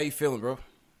up. Will, how you feeling, bro?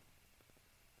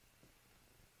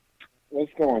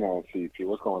 What's going on, CP?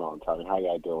 What's going on, Tony? How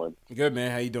y'all doing? Good,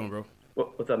 man. How you doing, bro?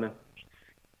 What's up, man?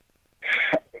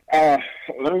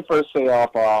 Let me first say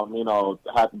off,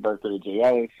 happy birthday to Jay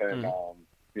Ellis, and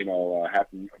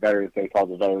happy Veterans Day to all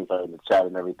the veterans that are in the chat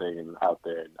and everything, and out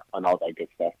there and all that good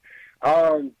stuff.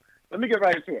 Let me get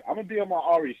right into it. I'm gonna be on my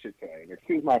Ari shit today. And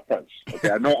excuse my French. Okay,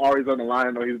 I know Ari's on the line.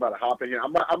 I know he's about to hop in here.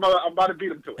 I'm about to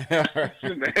beat him to it.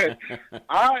 Man,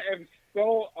 I am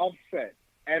so upset,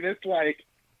 and it's like,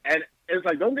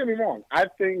 don't get me wrong. I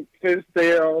think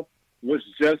Fizdale was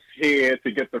just here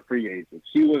to get the free agents.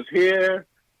 He was here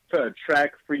to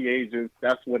attract free agents.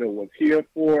 That's what it was here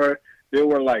for. They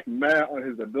were like mad on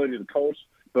his ability to coach,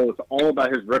 so it's all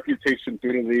about his reputation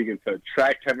through the league and to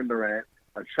attract Kevin Durant,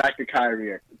 attract a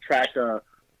Kyrie, attract a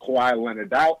Kawhi Leonard.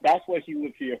 That's what he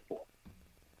was here for.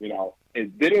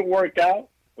 It didn't work out,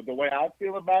 but the way I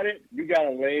feel about it, you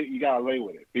gotta lay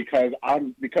with it, because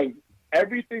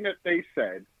everything that they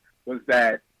said was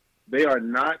that they are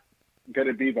not going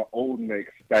to be the old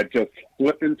Knicks that just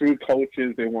flipping through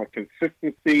coaches. They want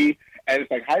consistency, and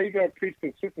it's like, how are you going to preach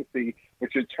consistency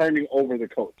but you're turning over the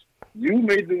coach? You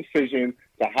made the decision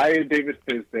to hire David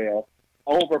Fizdale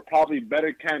over probably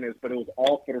better candidates, but it was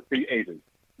all for the free agents.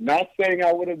 Not saying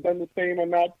I would have done the same or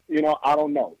not, I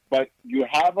don't know. But you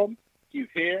have him, he's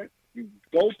here, you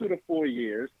go through the 4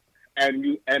 years,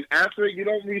 and after it, you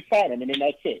don't re-sign him, and then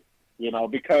that's it.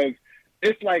 Because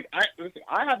it's like, I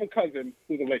have a cousin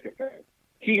who's a Lakers fan.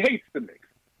 He hates the Knicks.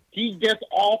 He gets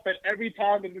off at every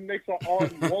time that the Knicks are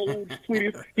on road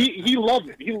tweets. He loves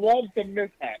it. He loves the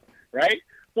mishap, right?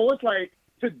 So it's like,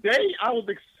 today I was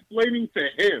explaining to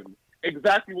him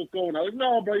exactly what's going on. Like,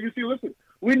 no, bro, you see, listen,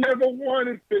 we never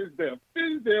wanted Fizdale.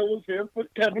 Fizdale was here for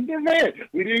Kevin Durant.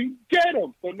 We didn't get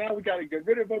him, so now we got to get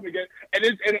rid of him again. And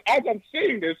as I'm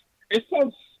saying this, it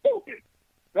sounds stupid.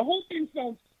 The whole thing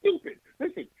sounds stupid.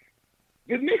 Listen,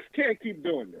 the Knicks can't keep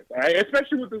doing this, all right?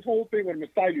 Especially with this whole thing with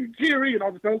Masai Ujiri and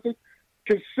all this other stuff.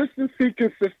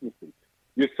 Consistency.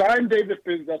 You sign David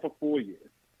Fizdale for 4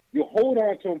 years. You hold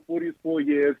on to him for these 4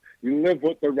 years. You live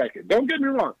with the record. Don't get me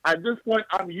wrong. At this point,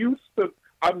 I'm used to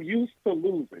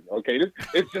losing. Okay,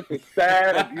 it's just a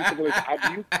sad, abusive relationship.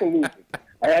 I'm used to losing.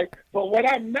 All right, but what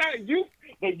I'm not used.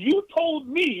 But you told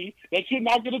me that you're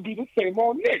not going to be the same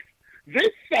old Knicks. This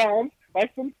sounds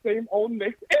like some same old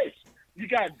Knicks-ish. You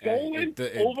got Dolan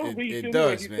overreaching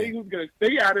when you say who's going to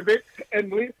stay out of it,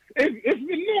 and it's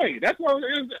annoying. That's why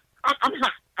I'm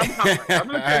hot. I'm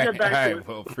going to take it back to it.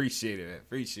 Well, appreciate it, man.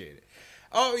 Appreciate it.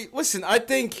 Oh, listen, I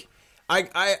think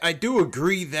I do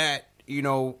agree that,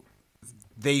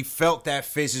 they felt that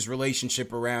Fizz's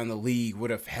relationship around the league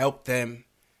would have helped them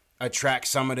attract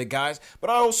some of the guys. But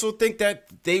I also think that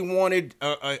they wanted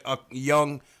a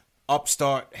young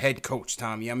upstart head coach,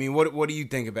 Tommy. I mean, what do you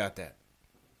think about that?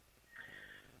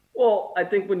 Well, I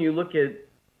think when you look at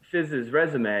Fizz's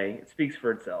resume, it speaks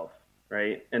for itself,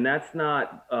 right? And that's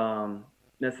not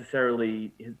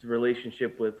necessarily his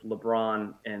relationship with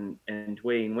LeBron and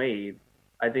Dwayne Wade.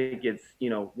 I think it's,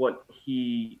 what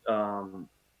he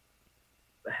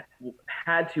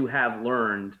had to have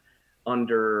learned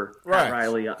under Pat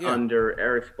Riley, under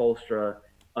Eric Spoelstra,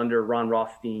 under Ron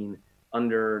Rothstein,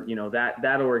 under,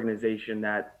 that organization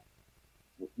that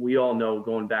we all know,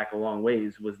 going back a long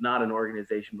ways, was not an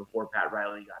organization before Pat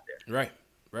Riley got there.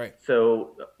 Right.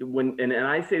 So and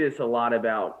I say this a lot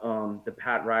about the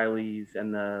Pat Rileys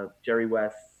and the Jerry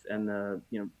Wests and the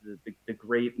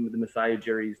Messiah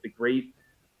Jerrys, the great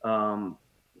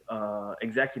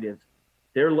executives.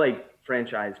 They're like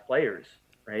franchise players,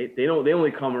 right? They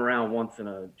only come around once in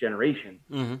a generation.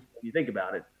 Mm-hmm. If you think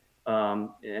about it.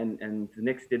 And the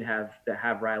Knicks did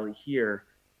have Riley here.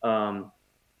 So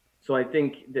I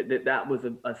think that was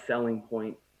a selling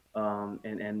point.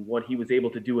 And what he was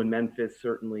able to do in Memphis,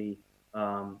 certainly,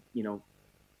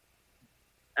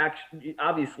 actually,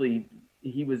 obviously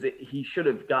he should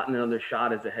have gotten another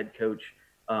shot as a head coach.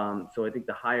 So I think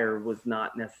the hire was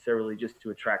not necessarily just to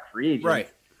attract free agents. Right.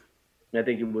 I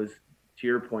think it was, to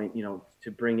your point,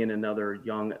 to bring in another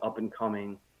young up and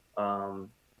coming,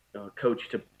 coach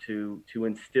to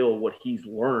instill what he's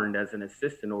learned as an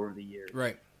assistant over the years.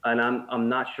 Right. And I'm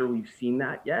not sure we've seen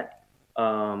that yet.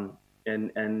 I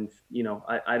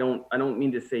don't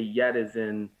mean to say yet as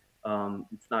in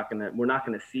we're not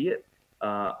gonna see it.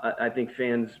 I think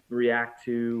fans react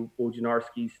to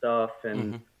Wojnarowski stuff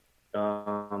and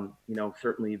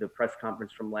certainly the press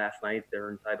conference from last night,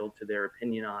 they're entitled to their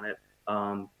opinion on it.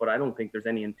 But I don't think there's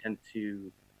any intent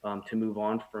to move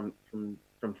on from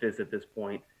Fizz at this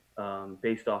point,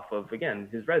 based off of, again,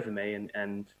 his resume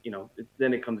and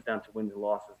then it comes down to wins and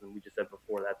losses, and we just said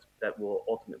before that will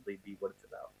ultimately be what it's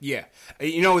about. Yeah,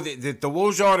 the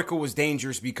Woj article was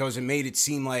dangerous because it made it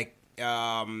seem like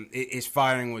his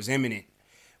firing was imminent,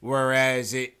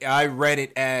 whereas I read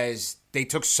it as they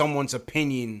took someone's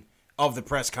opinion of the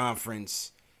press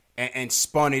conference and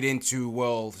spun it into,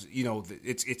 well,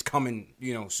 it's coming,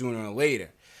 sooner or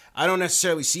later. I don't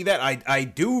necessarily see that. I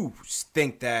do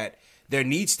think that there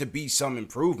needs to be some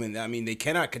improvement. I mean, they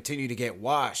cannot continue to get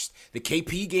washed. The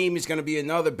KP game is going to be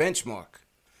another benchmark.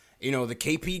 The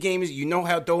KP game is,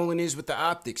 how Dolan is with the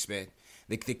optics, man.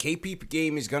 The KP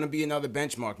game is going to be another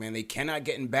benchmark, man. They cannot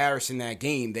get embarrassed in that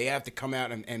game. They have to come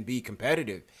out and be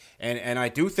competitive. And I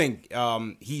do think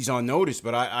he's on notice,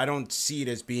 but I don't see it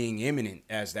as being imminent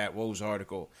as that Woj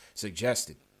article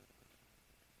suggested.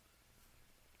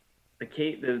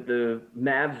 The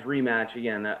Mavs rematch,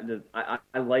 again, I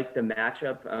like the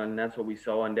matchup, and that's what we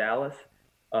saw in Dallas.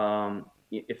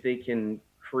 If they can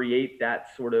create that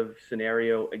sort of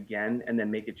scenario again and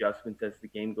then make adjustments as the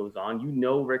game goes on,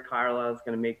 Rick Carlisle is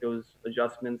going to make those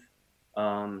adjustments.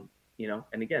 And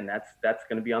again, that's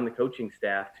going to be on the coaching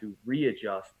staff to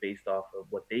readjust based off of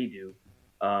what they do.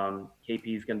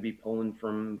 KP is going to be pulling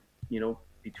from,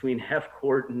 between half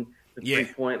court and the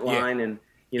 3-point line. And,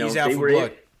 he's out for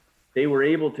blood. They were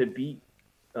able to beat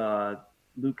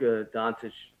Luka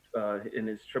Doncic in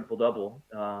his triple-double.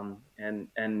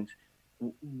 And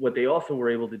what they also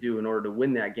were able to do in order to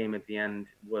win that game at the end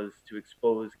was to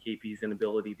expose KP's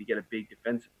inability to get a big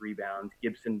defensive rebound.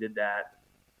 Gibson did that,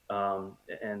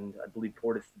 and I believe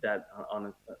Portis did that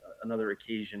on another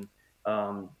occasion.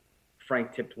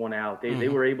 Frank tipped one out. They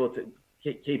were able to –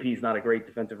 KP's not a great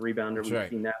defensive rebounder. We've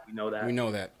seen that. We know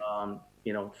that.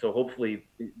 So hopefully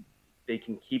 – they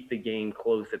can keep the game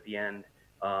close at the end,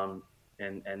 and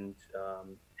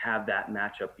have that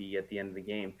matchup be at the end of the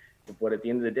game. But at the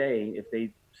end of the day, if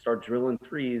they start drilling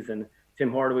threes and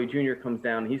Tim Hardaway Jr. comes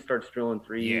down, he starts drilling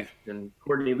threes, and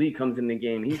Courtney Lee comes in the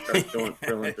game, he starts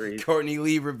drilling threes. Courtney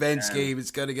Lee revenge game,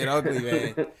 it's going to get ugly,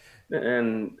 man.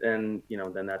 And then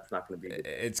that's not going to be good.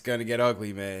 It's going to get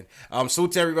ugly, man.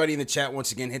 Salute to everybody in the chat.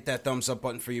 Once again, hit that thumbs up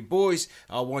button for your boys.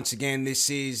 Once again, this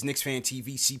is Knicks Fan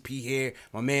TV, CP here.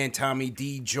 My man Tommy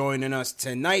D joining us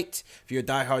tonight. If you're a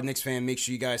diehard Knicks fan, make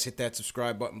sure you guys hit that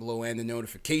subscribe button below and the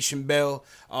notification bell.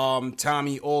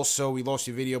 Tommy, also, we lost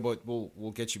your video, but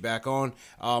we'll get you back on.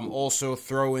 Also,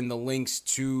 throw in the links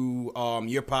to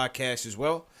your podcast as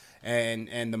well,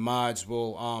 and the mods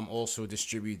will also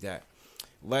distribute that.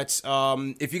 Let's,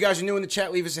 if you guys are new in the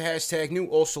chat, leave us a hashtag new.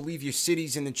 Also, leave your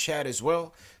cities in the chat as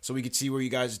well, so we can see where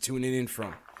you guys are tuning in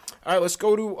from. All right, let's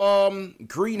go to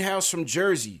Greenhouse from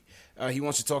Jersey. He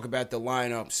wants to talk about the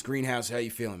lineups. Greenhouse, how you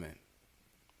feeling, man?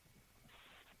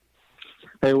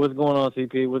 Hey, what's going on,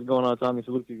 CP? What's going on, Tommy?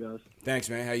 Salute to you guys. Thanks,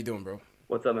 man. How you doing, bro?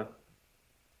 What's up, man?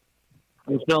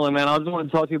 I'm chilling, man. I just wanted to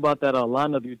talk to you about that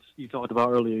lineup you talked about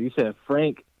earlier. You said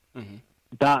Frank,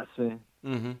 Dotson.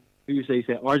 Mm-hmm. Who you say? You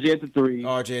said RJ at the 3.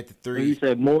 RJ at the 3. You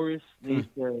said Morris. You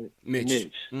said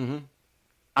Mitch. Mm-hmm.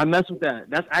 I messed with that.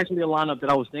 That's actually a lineup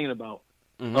that I was thinking about.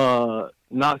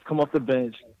 Knox come off the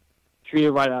bench,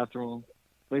 treated right after him.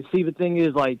 But see, the thing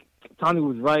is, like, Tommy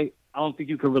was right. I don't think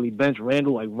you could really bench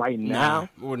Randall, like, right now.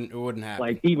 It wouldn't happen.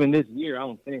 Like, even this year, I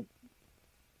don't think.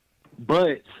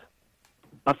 But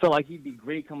I felt like he'd be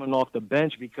great coming off the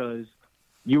bench because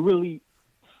Mitchell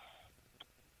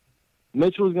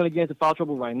is going to get into foul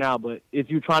trouble right now, but if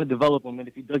you're trying to develop him and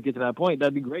if he does get to that point,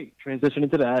 that'd be great. Transition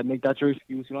into that, make that your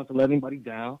excuse. You don't have to let anybody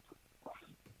down.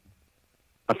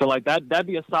 I feel like that'd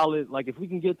be a solid, like, if we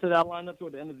can get to that lineup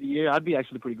toward the end of the year, I'd be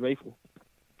actually pretty grateful.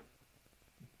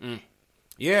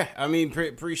 Yeah, I mean,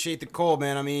 appreciate the call,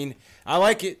 man. I mean, I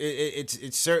like it.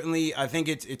 It's certainly, I think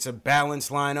it's a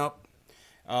balanced lineup.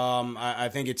 I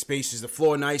think it spaces the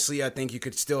floor nicely. I think you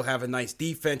could still have a nice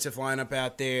defensive lineup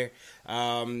out there.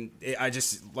 I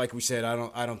just, like we said,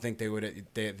 I don't think they would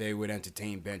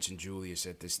entertain benching Julius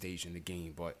at this stage in the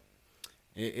game, but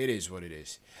it is what it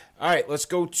is. All right, let's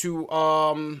go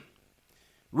to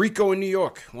Rico in New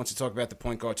York. Wants to talk about the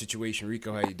point guard situation.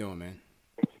 Rico, how you doing, man?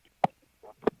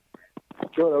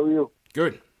 Good. How are you?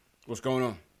 Good. What's going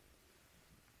on?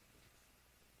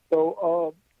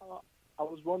 So, I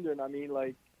was wondering. I mean,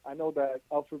 like, I know that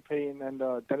Elfrid Payton and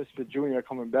Dennis Smith Jr. are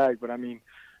coming back, but I mean,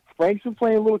 Frank's been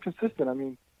playing a little consistent. I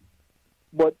mean,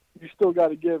 but you still got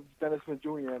to give Dennis Smith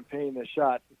Jr. and Payton a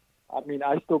shot. I mean,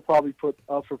 I still probably put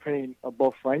Elfrid Payton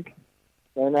above Frank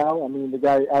right now. I mean, the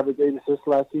guy averaged 8 assists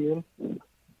last season,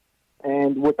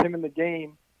 and with him in the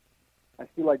game, I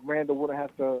feel like Randall wouldn't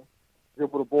have to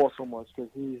dribble the ball so much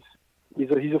because he's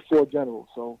a floor general.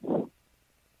 So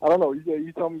I don't know.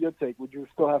 You tell me your take. Would you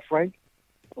still have Frank,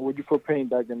 or would you put Payne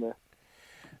back in there?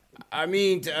 I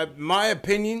mean, my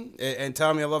opinion, and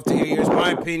Tommy, I love to hear yours.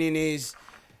 My opinion is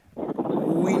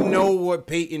we know what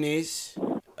Payton is.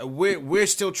 We're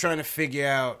still trying to figure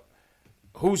out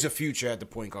who's the future at the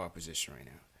point guard position right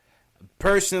now.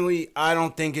 Personally, I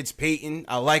don't think it's Payton.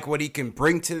 I like what he can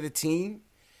bring to the team.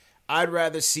 I'd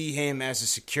rather see him as a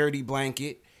security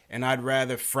blanket, and I'd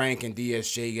rather Frank and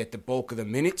DSJ get the bulk of the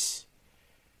minutes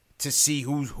to see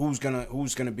who's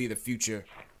gonna be the future.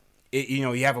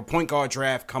 You have a point guard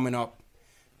draft coming up.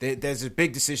 There's a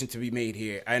big decision to be made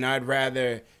here, and I'd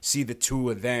rather see the two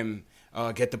of them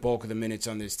get the bulk of the minutes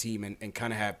on this team and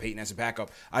kind of have Payton as a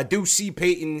backup. I do see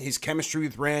Payton, his chemistry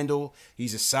with Randall.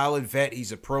 He's a solid vet.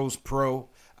 He's a pro's pro.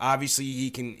 Obviously,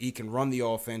 he can run the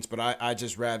offense, but I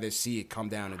just rather see it come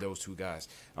down to those two guys.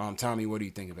 Tommy, what do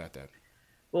you think about that?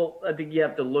 Well, I think you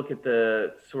have to look at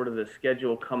the sort of the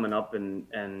schedule coming up,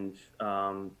 and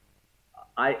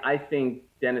I think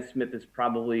Dennis Smith is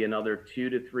probably another 2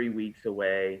 to 3 weeks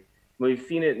away. We've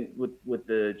seen it with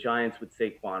the Giants with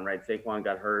Saquon, right? Saquon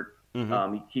got hurt.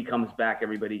 Mm-hmm. He comes back,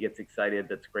 everybody gets excited.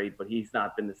 That's great, but he's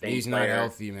not been the same. He's player. Not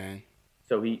healthy, man.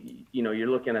 So you're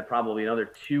looking at probably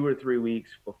another 2 or 3 weeks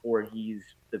before he's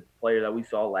the player that we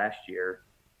saw last year.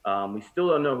 We still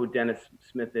don't know who Dennis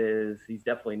Smith is. He's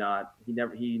definitely not.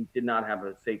 He did not have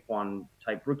a Saquon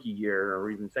type rookie year or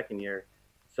even second year.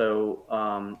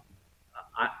 So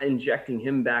injecting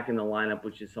him back in the lineup,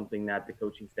 which is something that the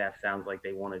coaching staff sounds like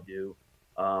they want to do,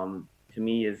 to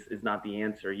me is not the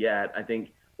answer yet. I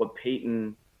think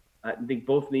I think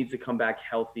both needs to come back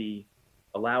healthy.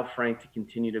 Allow Frank to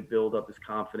continue to build up his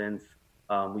confidence.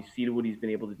 We've seen what he's been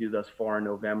able to do thus far in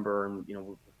November, and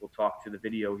we'll talk to the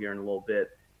video here in a little bit.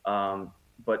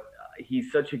 But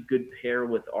he's such a good pair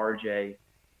with RJ,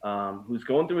 who's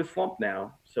going through a slump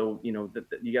now. So you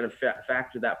got to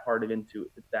factor that part into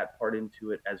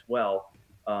it as well.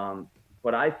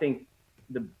 But I think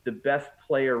the best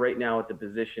player right now at the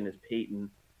position is Payton,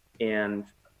 and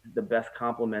the best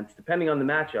complements, depending on the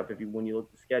matchup. When you look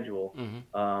at the schedule.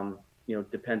 Mm-hmm.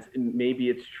 Depends. Maybe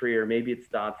it's Trier, maybe it's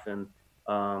Dotson.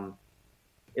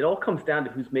 It all comes down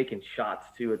to who's making shots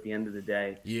too. At the end of the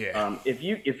day, yeah. If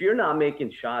you're not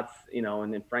making shots,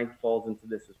 and then Frank falls into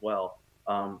this as well,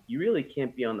 you really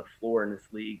can't be on the floor in this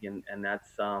league, and that's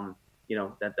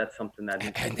that's something that.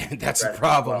 And that's a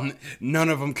problem. Well. None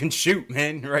of them can shoot,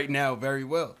 man. Right now, very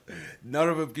well. None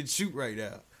of them can shoot right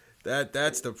now.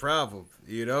 That's the problem,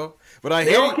 But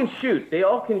they all can shoot. They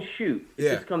all can shoot. It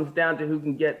Yeah. just comes down to who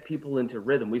can get people into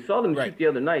rhythm. We saw them shoot the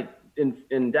other night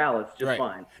in Dallas just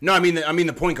fine. No, I mean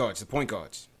the point guards. The point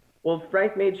guards. Well,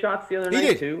 Frank made shots the other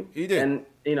night too. He did. And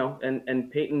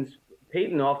and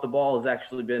Payton off the ball has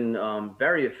actually been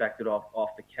very effective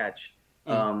off the catch.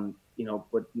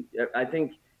 But I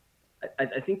think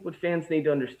what fans need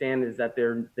to understand is that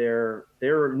their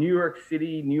New York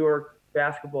City, New York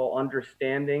basketball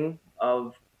understanding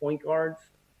of point guards,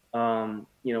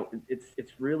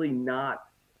 it's really not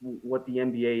what the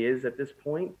NBA is at this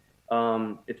point.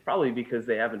 It's probably because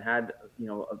they haven't had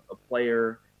a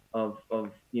player of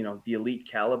the elite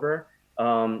caliber.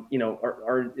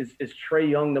 Is Trae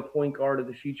Young the point guard of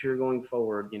the future going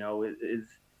forward?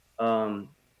 I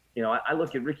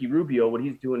look at Ricky Rubio, what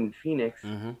he's doing in Phoenix,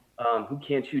 who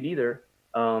can't shoot either.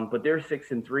 But they're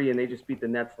 6-3, and they just beat the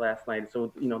Nets last night.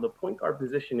 So the point guard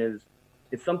position is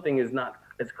something is not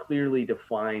as clearly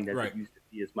defined as Right. it used to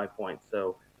be. Is my point.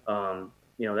 So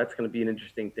that's going to be an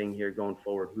interesting thing here going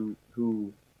forward.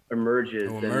 Who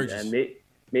emerges? And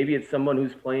maybe it's someone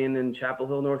who's playing in Chapel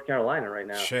Hill, North Carolina right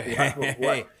now,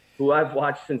 who I've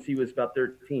watched since he was about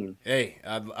 13. Hey,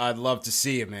 I'd love to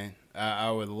see it, man.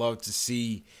 I would love to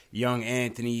see young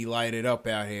Anthony light it up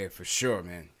out here for sure,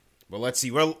 man. But let's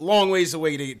see. We're a long ways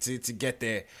away to get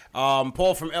there.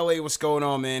 Paul from LA, what's going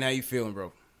on, man? How you feeling,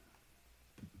 bro?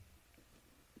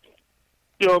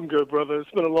 Yo, I'm good, brother. It's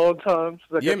been a long time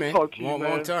since I got to talk to you, man.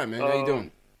 Long time, man. How you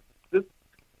doing?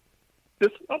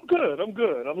 I'm good.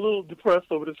 I'm a little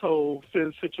depressed over this whole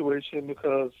Fizz situation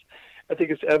because I think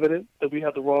it's evident that we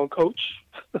have the wrong coach.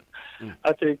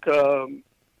 I think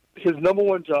his number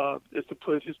one job is to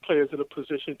put his players in a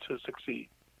position to succeed.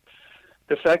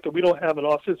 The fact that we don't have an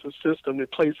offensive system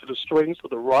that plays to the strengths of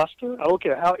the roster, I don't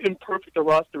care how imperfect the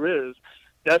roster is,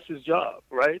 that's his job,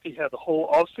 right? He had the whole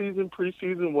offseason,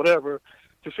 preseason, whatever,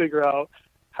 to figure out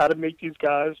how to make these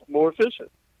guys more efficient,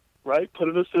 right? Put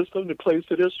in a system that plays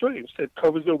to their strengths, that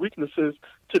covers their weaknesses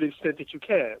to the extent that you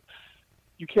can.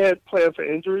 You can't plan for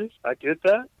injuries. I get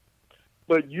that.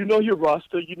 But you know your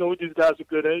roster. You know what these guys are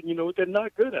good at, and you know what they're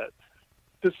not good at.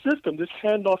 The system, this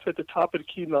handoff at the top of the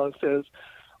key nonsense,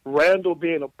 Randall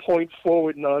being a point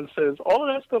forward nonsense, all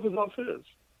of that stuff is on Fizz.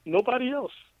 Nobody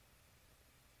else.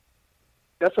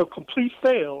 That's a complete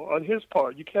fail on his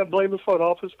part. You can't blame the front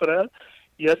office for that.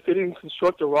 Yes, they didn't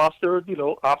construct a roster,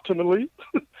 optimally.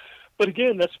 But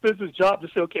again, that's Fizz's job to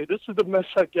say, okay, this is the mess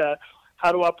I got.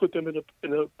 How do I put them in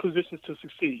a position to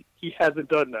succeed? He hasn't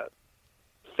done that.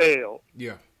 Fail.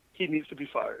 Yeah. He needs to be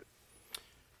fired.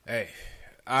 Hey,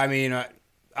 I mean,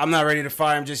 I'm not ready to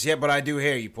fire him just yet, but I do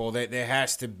hear you, Paul. There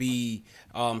has to be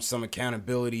some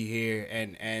accountability here.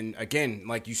 And again,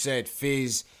 like you said,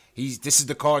 Fizz, this is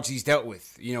the cards he's dealt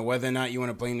with. Whether or not you want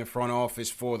to blame the front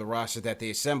office for the roster that they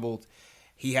assembled,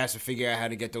 he has to figure out how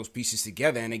to get those pieces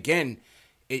together. And again,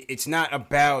 it's not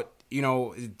about,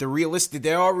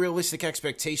 there are realistic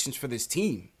expectations for this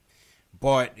team.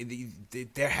 But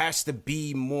there has to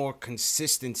be more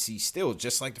consistency still,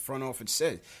 just like the front office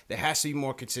said. There has to be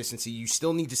more consistency. You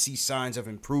still need to see signs of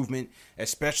improvement,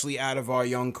 especially out of our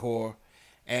young core.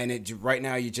 And right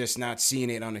now, you're just not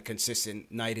seeing it on a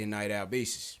consistent night in, night out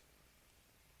basis.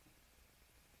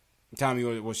 Tommy,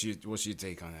 what's your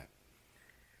take on that?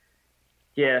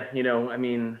 Yeah,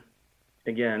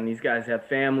 again, these guys have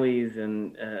families,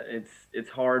 and it's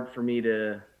hard for me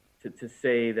to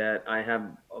say that I have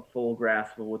a full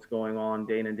grasp of what's going on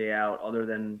day in and day out, other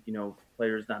than,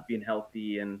 players not being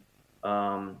healthy and,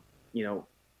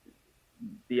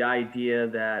 the idea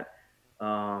that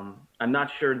I'm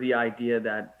not sure the idea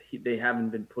that they haven't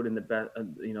been put in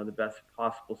the best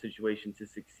possible situation to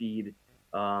succeed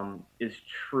is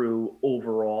true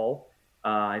overall.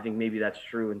 I think maybe that's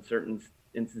true in certain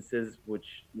instances, which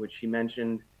he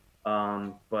mentioned.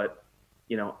 But,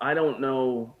 I don't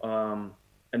know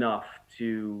enough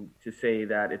to say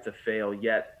that it's a fail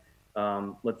yet.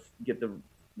 Let's get the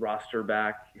roster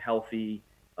back healthy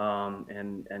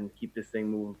and keep this thing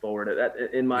moving forward.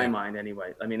 In my mind,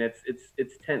 anyway. I mean, it's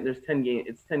 10. There's 10 games.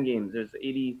 It's 10 games. There's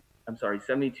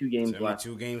 72 games left.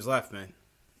 72 games left, man.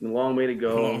 A long way to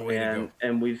go.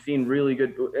 And we've seen really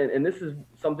good. And this is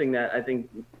something that I think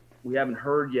we haven't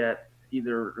heard yet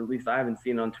either, or at least I haven't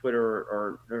seen on Twitter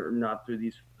or not through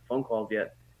these phone calls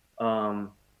yet.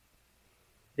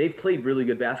 They've played really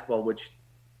good basketball, which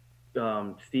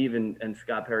Steve and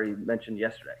Scott Perry mentioned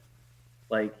yesterday.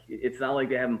 Like, it's not like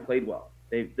they haven't played well.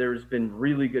 There's been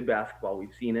really good basketball.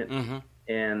 We've seen it. Mm-hmm.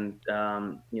 And,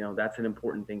 that's an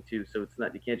important thing too. So it's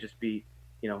not, you can't just be,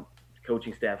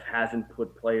 coaching staff hasn't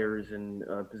put players in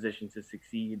a position to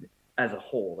succeed as a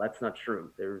whole. That's not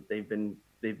true. They've been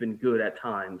good at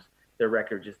times. Their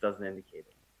record just doesn't indicate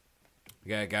it.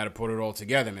 Yeah, got to put it all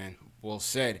together, man. Well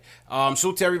said.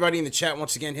 So to everybody in the chat,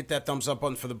 once again, hit that thumbs up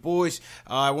button for the boys.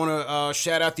 I want to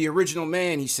shout out the original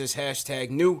man. He says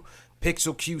 #new.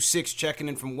 Pixel Q6 checking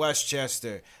in from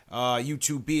Westchester.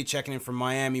 U2B checking in from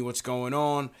Miami. What's going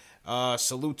on?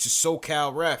 Salute to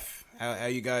SoCal Ref. How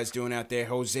you guys doing out there?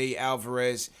 Jose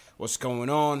Alvarez, what's going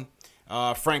on?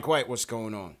 Frank White, what's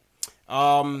going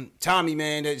on? Tommy,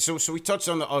 man, so we touched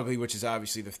on the ugly, which is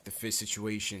obviously the Fizz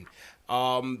situation.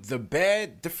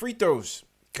 The free throws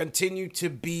continue to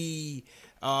be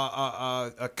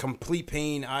a complete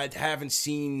pain. I haven't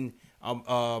seen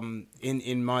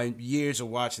in my years of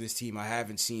watching this team, I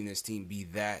haven't seen this team be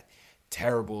that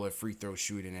terrible at free throw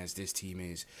shooting as this team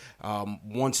is.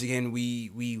 Once again,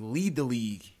 we lead the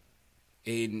league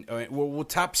in we're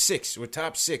top six. We're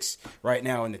top six right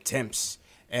now in attempts,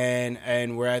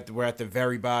 and we're at the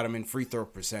very bottom in free throw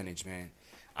percentage, man.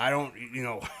 I don't,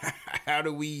 how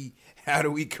do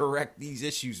we correct these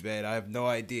issues, man? I have no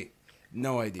idea.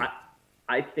 No idea.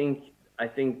 I think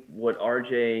what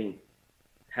RJ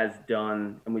has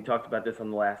done, and we talked about this on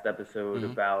the last episode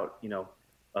about,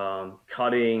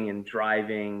 cutting and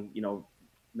driving,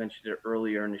 mentioned it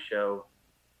earlier in the show.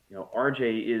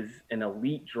 RJ is an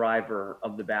elite driver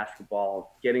of the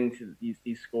basketball, getting to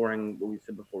these scoring, what we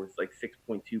said before, it's like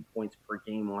 6.2 points per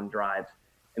game on drives.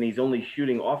 And he's only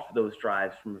shooting off those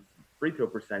drives from a free throw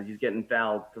percentage. He's getting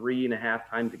fouled 3.5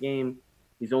 times a game.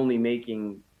 He's only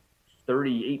making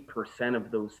 38%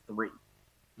 of those three.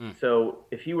 So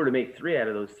if he were to make 3 out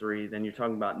of those 3, then you're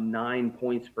talking about 9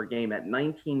 points per game at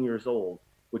 19 years old,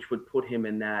 which would put him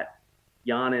in that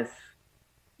Giannis,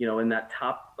 in that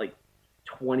top like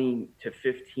 20 to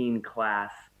 15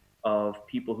 class of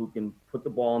people who can put the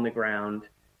ball on the ground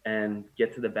and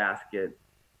get to the basket,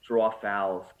 draw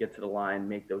fouls, get to the line,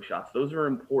 make those shots. Those are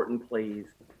important plays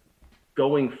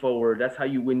going forward. That's how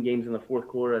you win games in the fourth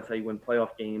quarter. That's how you win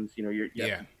playoff games. You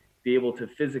have to be able to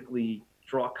physically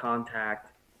draw contact,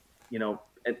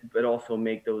 but also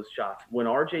make those shots. When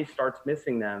RJ starts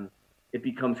missing them, it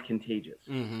becomes contagious.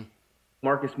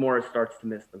 Marcus Morris starts to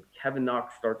miss them. Kevin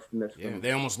Knox starts to miss them.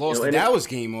 They almost lost the Dallas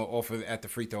game at the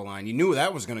free throw line. You knew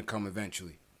that was going to come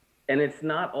eventually. And it's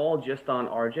not all just on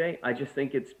RJ. I just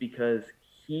think it's because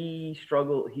he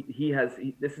struggled.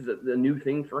 This is a new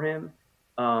thing for him.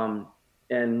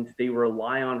 And they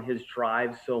rely on his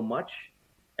drive so much.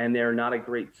 And they're not a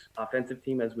great offensive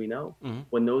team, as we know.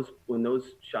 When those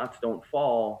shots don't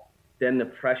fall, then the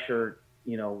pressure,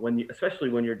 especially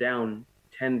when you're down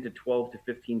 10 to 12 to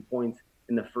 15 points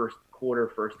in the first quarter,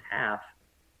 first half,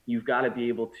 you've got to be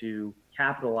able to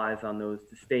capitalize on those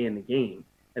to stay in the game.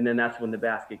 And then that's when the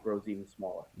basket grows even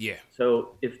smaller. Yeah.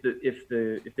 So if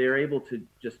they're able to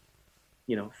just,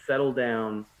 settle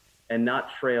down and not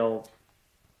trail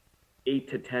 8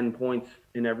 to 10 points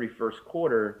in every first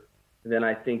quarter, then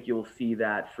I think you'll see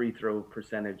that free throw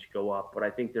percentage go up. But I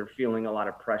think they're feeling a lot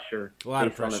of pressure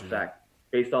based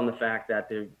on the fact that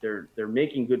they're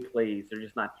making good plays. They're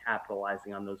just not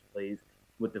capitalizing on those plays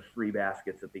with the free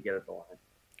baskets that they get at the line.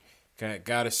 Okay,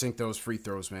 got to sink those free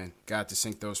throws, man. Got to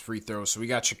sink those free throws. So we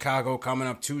got Chicago coming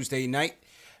up Tuesday night.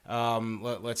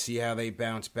 Let's see how they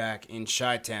bounce back in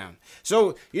Chi-Town.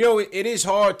 So, it is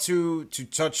hard to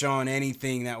touch on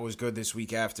anything that was good this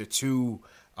week after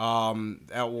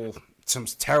some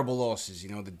terrible losses.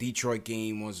 The Detroit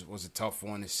game was a tough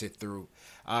one to sit through.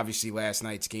 Obviously, last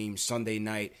night's game,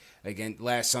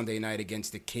 last Sunday night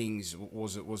against the Kings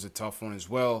was a tough one as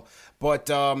well. But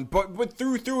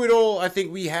through it all, I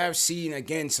think we have seen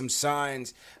again some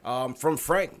signs from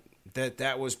Frank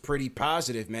that was pretty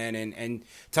positive, man. And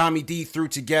Tommy D threw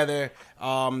together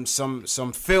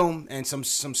some film and some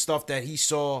stuff that he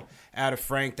saw out of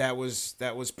Frank that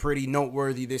was pretty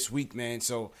noteworthy this week, man.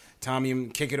 So Tommy, I'm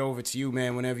gonna kick it over to you,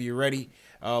 man, whenever you're ready.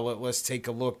 Let's take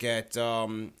a look at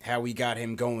how we got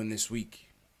him going this week.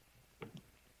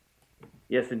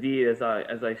 Yes, indeed. As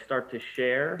I start to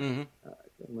share, I'm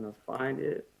going to find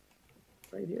it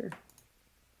right here.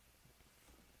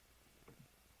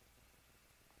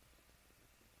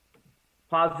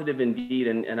 Positive indeed,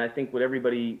 and I think what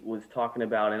everybody was talking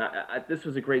about, and this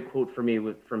was a great quote for me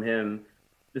from him.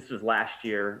 This was last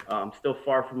year. Still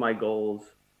far from my goals,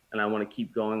 and I want to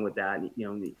keep going with that.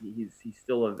 He's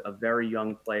still a very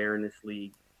young player in this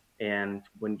league, and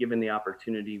when given the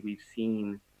opportunity, we've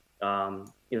seen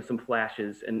some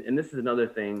flashes. And this is another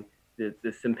thing,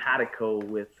 the simpatico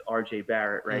with RJ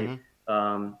Barrett, right?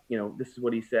 This is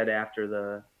what he said after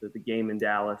the game in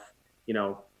Dallas.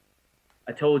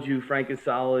 I told you Frank is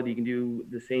solid. He can do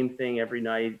the same thing every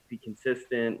night, be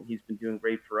consistent. He's been doing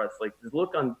great for us. Like, the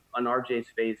look on RJ's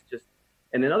face just.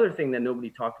 And another thing that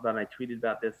nobody talked about, and I tweeted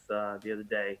about this the other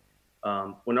day,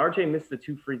 when RJ missed the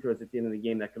 2 free throws at the end of the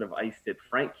game that could have iced it,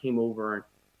 Frank came over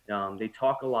and they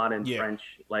talk a lot in French.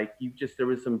 Like, there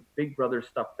was some big brother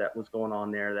stuff that was going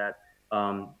on there that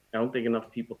I don't think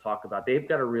enough people talk about. They've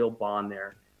got a real bond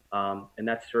there, and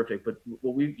that's terrific. But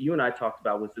what you and I talked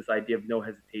about was this idea of no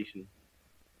hesitation.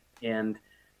 And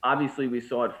obviously we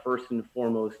saw it first and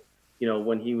foremost,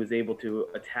 when he was able to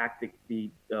attack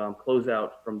the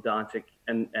closeout from Doncic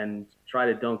and try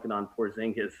to dunk it on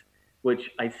Porzingis, which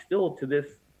I still to this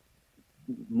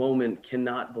moment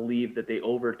cannot believe that they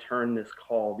overturned this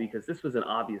call, because this was an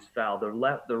obvious foul.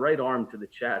 The right arm to the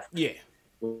chest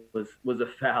was a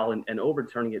foul, and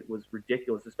overturning it was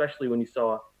ridiculous, especially when you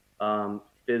saw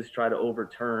Fizz try to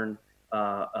overturn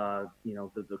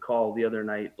the call the other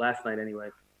night, last night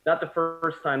anyway. Not the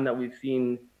first time that we've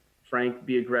seen Frank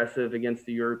be aggressive against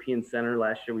the European center.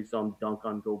 Last year we saw him dunk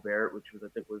on Gobert, which I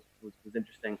think was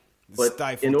interesting. But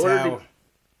Stifle in order Tower.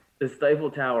 the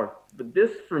Stifle Tower. But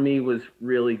this for me was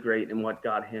really great and what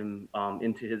got him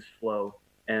into his flow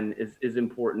and is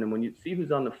important. And when you see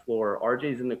who's on the floor,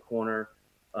 RJ's in the corner,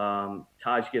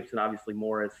 Taj Gibson, obviously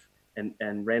Morris,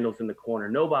 and Randall's in the corner.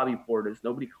 No Bobby Portis,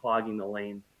 nobody clogging the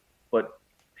lane. But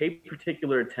pay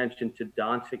particular attention to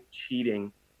Doncic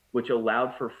cheating, which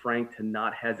allowed for Frank to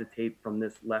not hesitate from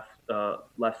this left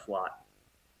slot.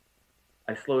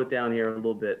 I slow it down here a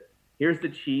little bit. Here's the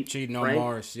cheat. Cheating on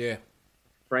Morris, yeah.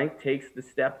 Frank takes the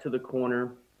step to the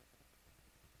corner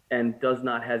and does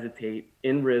not hesitate.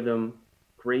 In rhythm,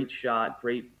 great shot,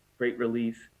 great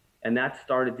release, and that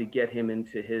started to get him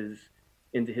into his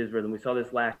rhythm. We saw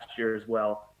this last year as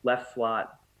well. Left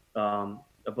slot,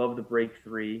 above the break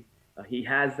three. He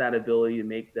has that ability to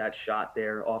make that shot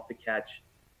there off the catch.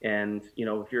 And, you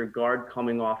know, if you're a guard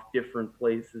coming off different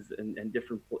places and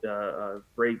different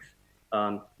breaks,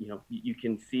 you know, you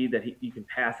can see that you can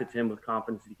pass it to him with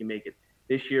confidence that he can make it.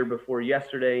 This year before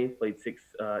yesterday, played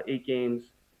 8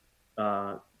 games,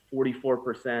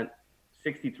 44%,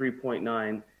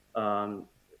 63.9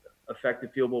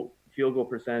 effective field goal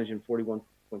percentage, and 41.2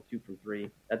 from three.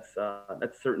 That's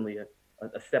certainly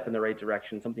a step in the right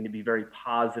direction, something to be very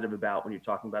positive about when you're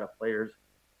talking about a player's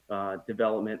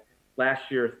development.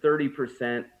 Last year,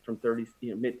 30% from 30,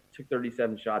 took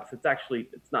 37 shots.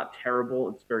 It's not terrible.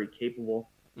 It's very capable.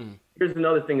 Here's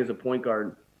another thing as a point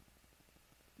guard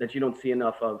that you don't see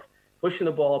enough of: pushing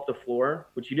the ball up the floor,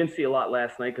 which you didn't see a lot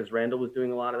last night because Randall was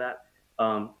doing a lot of that.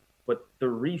 But the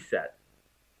reset,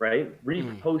 right?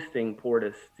 Reposting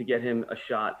Portis to get him a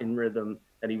shot in rhythm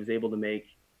that he was able to make.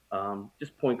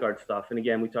 Just point guard stuff. And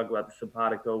again, we talk about the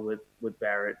simpatico with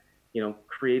Barrett. You know,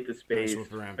 create the space.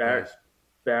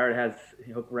 Barrett has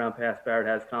hook around pass. Barrett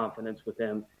has confidence with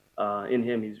him. In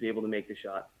him, he's able to make the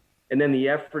shot. And then the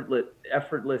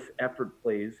effortless effort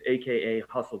plays, aka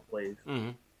hustle plays.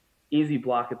 Easy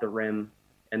block at the rim,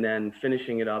 and then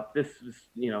finishing it up. This was,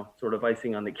 you know, sort of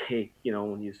icing on the cake. You know,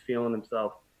 when he was feeling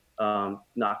himself,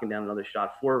 knocking down another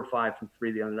shot, 4 or 5 from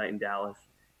 3 the other night in Dallas.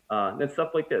 And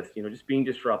stuff like this, you know, just being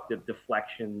disruptive,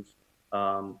 deflections,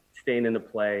 staying in the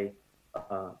play,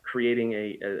 creating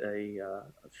a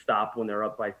stop when they're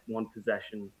up by 1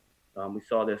 possession. We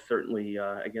saw this certainly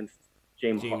against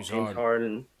James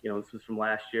Harden. You know, this was from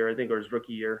last year, I think, or his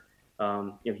rookie year. You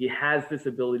know, he has this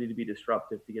ability to be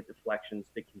disruptive, to get deflections,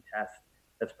 to contest.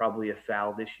 That's probably a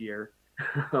foul this year,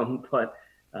 but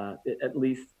at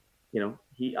least, you know,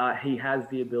 he has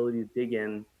the ability to dig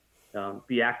in,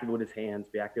 be active with his hands,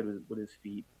 be active with his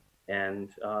feet, and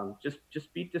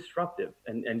just be disruptive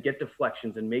and get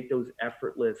deflections and make those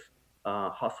effortless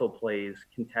hustle plays,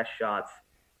 contest shots.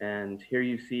 And here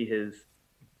you see his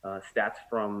stats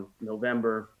from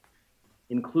November,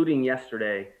 including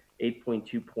yesterday: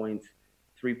 8.2 points,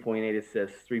 3.8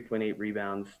 assists, 3.8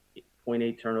 rebounds,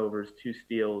 0.8 turnovers, 2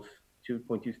 steals,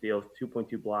 2.2 steals,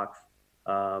 2.2 blocks,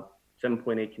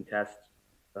 7.8 contests.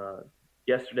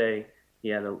 Yesterday, he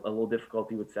had a little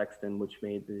difficulty with Sexton, which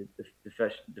made the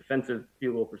defensive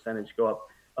field goal percentage go up.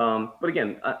 But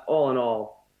again, all in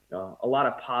all, a lot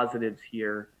of positives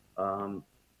here.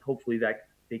 Hopefully that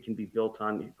they can be built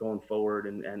on going forward.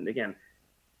 And again,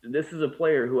 this is a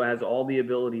player who has all the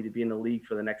ability to be in the league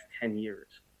for the next 10 years.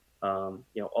 You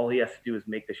know, all he has to do is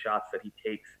make the shots that he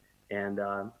takes. And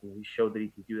he showed that he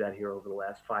can do that here over the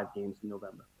last 5 games in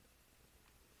November.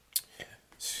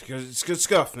 It's good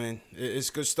stuff, man.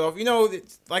 It's good stuff. You know,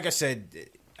 like I said,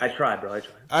 I tried, bro.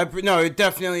 I tried. I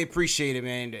definitely appreciate it,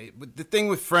 man. But the thing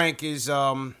with Frank is,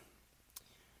 again,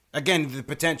 the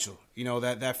potential. You know,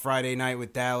 that Friday night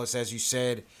with Dallas, as you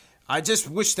said, I just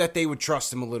wish that they would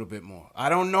trust him a little bit more. I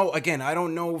don't know. Again, I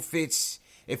don't know if it's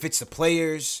the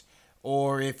players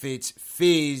or if it's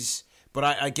Fizz, but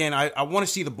I want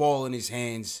to see the ball in his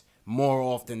hands more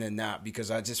often than not,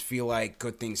 because I just feel like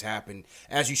good things happen,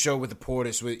 as you showed with the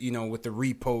Portis, with the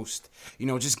repost,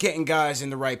 just getting guys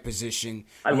in the right position.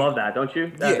 I love that, don't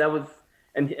you? That was,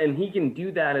 and he can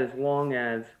do that as long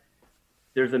as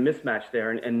there's a mismatch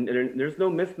there, and there's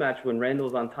no mismatch when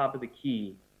Randall's on top of the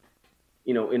key,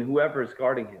 and whoever is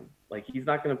guarding him. Like, he's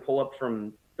not going to pull up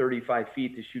from 35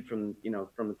 feet to shoot from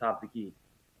the top of the key.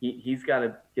 He's got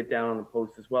to get down on the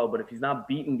post as well. But if he's not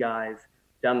beating guys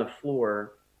down the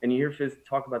floor, and you hear Fizz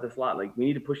talk about this a lot, like, we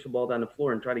need to push the ball down the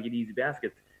floor and try to get easy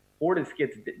baskets. Portis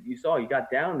he got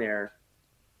down there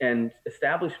and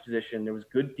established position. There was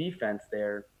good defense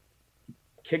there.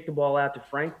 Kicked the ball out to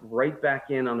Frank, right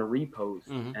back in on the repost,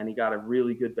 and he got a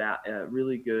really good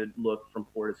look from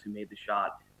Portis, who made the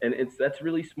shot. And that's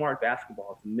really smart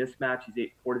basketball. It's a mismatch.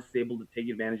 Portis is able to take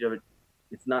advantage of it.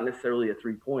 It's not necessarily a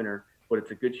 3-pointer, but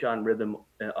it's a good shot in rhythm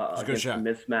against a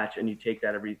mismatch, and you take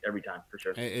that every time for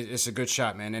sure. It's a good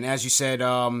shot, man. And as you said,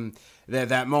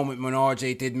 that moment when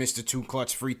RJ did miss the 2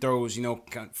 clutch free throws,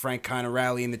 Frank kind of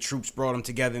rallied and the troops brought him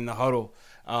together in the huddle.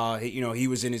 He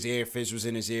was in his ear, Fizz was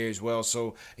in his ear as well.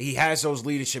 So he has those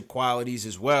leadership qualities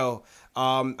as well.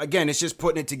 Again, it's just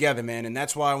putting it together, man. And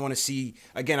that's why I want to see,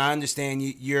 again, I understand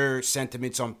your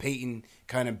sentiments on Peyton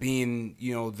kind of being,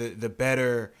 the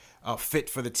better fit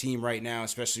for the team right now,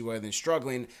 especially where they're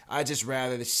struggling. I just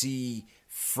rather to see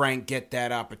Frank get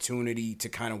that opportunity to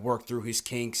kind of work through his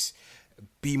kinks,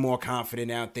 be more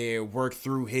confident out there, work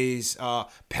through his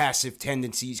passive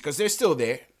tendencies, because they're still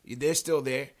there. They're still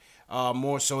there.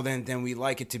 More so than we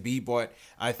like it to be. But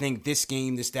I think this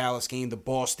game, this Dallas game, the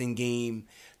Boston game,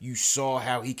 you saw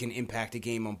how he can impact a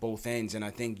game on both ends. And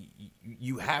I think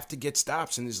you have to get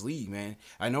stops in this league, man.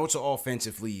 I know it's an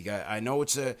offensive league. I know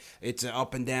it's an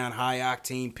up and down, high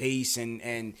octane pace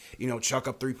and chuck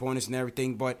up 3-pointers and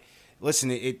everything. But listen,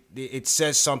 it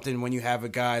says something when you have a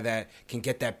guy that can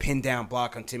get that pin down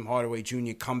block on Tim Hardaway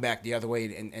Jr., come back the other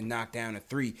way and knock down a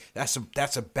 3. That's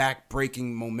a back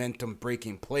breaking, momentum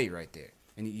breaking play right there,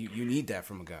 and you need that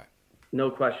from a guy. No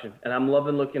question. And I'm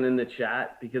loving looking in the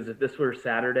chat, because if this were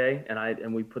Saturday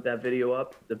and we put that video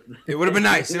up, it would have been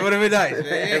nice. It would have been nice.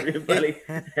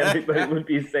 everybody would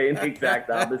be saying the exact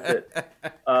opposite.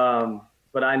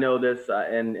 But I know this,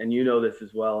 and you know this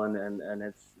as well, and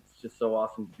it's just so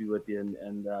awesome to be with you,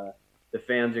 and the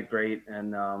fans are great,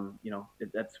 and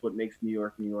that's what makes New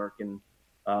York New York. And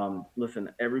listen,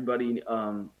 everybody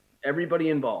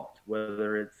involved,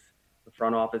 whether it's the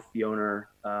front office, the owner,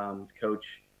 coach.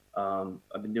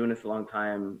 I've been doing this a long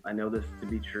time. I know this to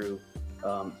be true.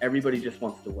 Everybody just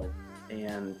wants to win,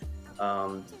 and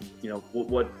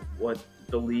what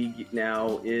the league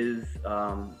now is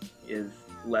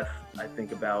less, I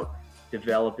think, about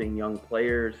developing young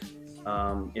players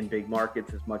in big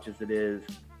markets as much as it is,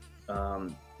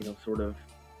 sort of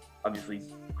obviously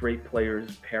great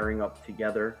players pairing up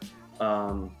together.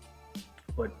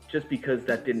 But just because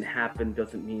that didn't happen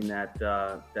doesn't mean that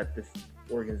this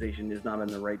organization is not in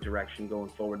the right direction going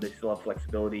forward. They still have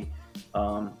flexibility.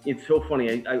 It's so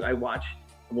funny. I watch,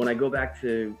 when I go back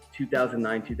to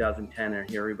 2009, 2010, and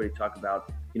hear everybody talk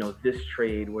about, this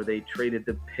trade where they traded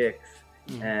the picks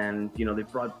and,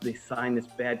 they signed this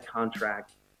bad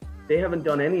contract. They haven't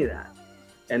done any of that.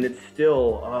 And it's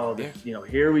still,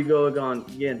 here we go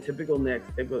again, typical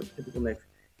Knicks.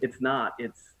 It's not.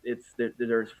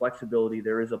 There's flexibility.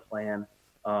 There is a plan,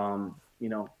 and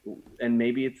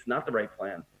maybe it's not the right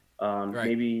plan. Right.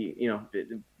 Maybe,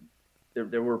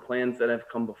 there were plans that have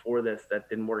come before this that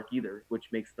didn't work either, which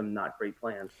makes them not great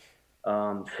plans.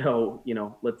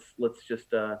 Let's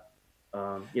just,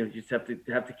 you just have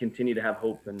to continue to have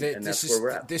hope, and that's where we're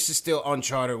at. This is still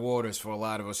uncharted waters for a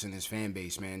lot of us in this fan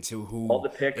base, man. All the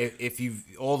picks,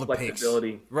 all the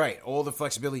flexibility, picks, right? All the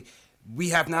flexibility. We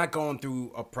have not gone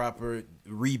through a proper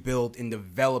rebuild in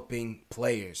developing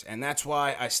players, and that's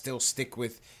why I still stick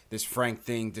with this Frank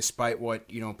thing, despite what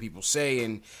people say,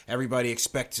 and everybody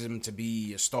expects him to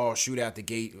be a star, shoot out the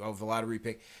gate of the lottery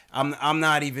pick. I'm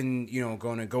not even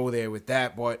going to go there with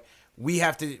that, but we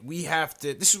have to.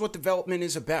 This is what development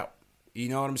is about. You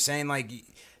know what I'm saying? Like,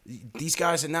 these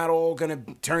guys are not all going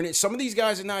to turn it. Some of these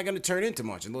guys are not going to turn into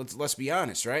much. And let's be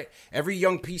honest, right? Every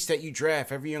young piece that you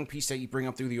draft, every young piece that you bring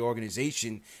up through the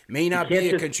organization may not be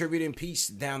a contributing piece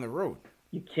down the road.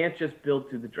 You can't just build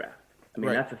through the draft. I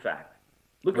mean, that's a fact.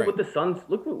 Look at what the Suns.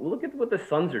 Look at what the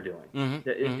Suns are doing. Mm-hmm.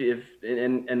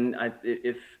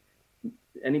 If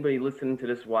anybody listening to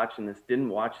this, watching this, didn't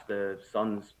watch the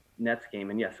Suns Nets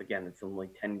game, and yes, again, it's only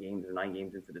 10 games or 9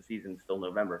 games into the season, still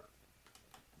November.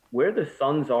 Where the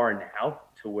Suns are now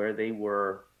to where they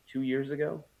were 2 years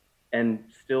ago, and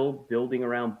still building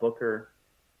around Booker,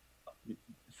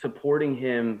 supporting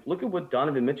him. Look at what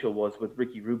Donovan Mitchell was with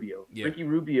Ricky Rubio. Yeah. Ricky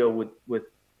Rubio with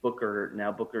Booker.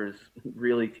 Now Booker's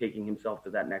really taking himself to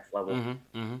that next level.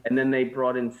 Mm-hmm, mm-hmm. And then they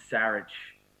brought in Saric,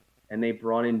 and they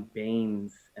brought in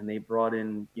Baines, and they brought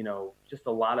in, just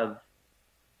a lot of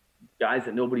guys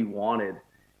that nobody wanted.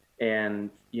 And,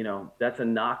 that's a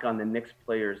knock on the Knicks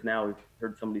players. Now, we've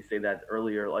heard somebody say that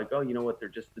earlier, like, oh, you know what?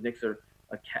 The Knicks are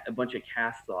a bunch of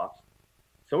cast-offs.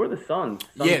 So are the Suns.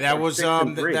 Yeah, that was the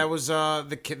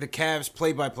Cavs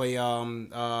play-by-play.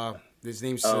 His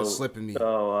name's slipping me.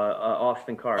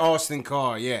 Austin Carr. Austin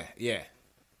Carr, yeah.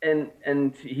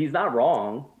 And he's not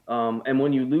wrong. And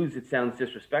when you lose, it sounds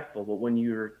disrespectful. But when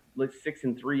you're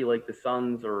 6-3 like the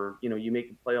Suns, or you make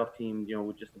a playoff team,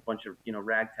 with just a bunch of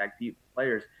ragtag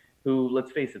players who,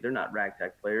 let's face it, they're not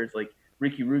ragtag players. Like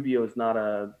Ricky Rubio is not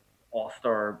a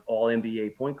all-star,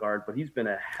 all-NBA point guard, but he's been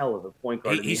a hell of a point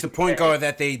guard. He's the point guard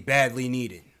that they badly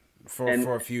needed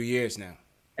for a few years now.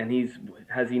 And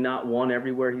has he not won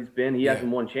everywhere he's been? He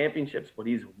hasn't won championships, but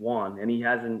he's won. And he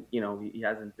hasn't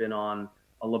been on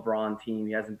a LeBron team.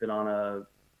 He hasn't been on a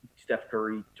Steph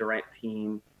Curry, Durant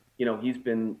team. He's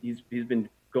been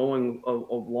going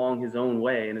along his own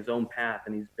way and his own path,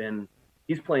 and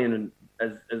he's playing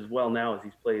as well now as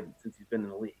he's played since he's been in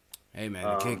the league. Hey man,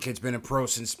 the kid's been a pro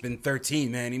since been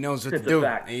 13, man. He knows what to do.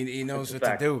 He knows what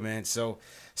to do, man. So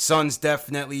Suns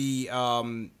definitely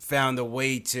found the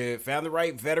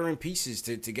right veteran pieces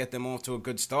to get them off to a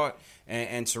good start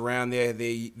and surround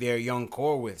their young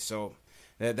core with. So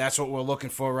that's what we're looking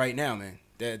for right now, man.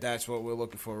 That's what we're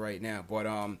looking for right now. But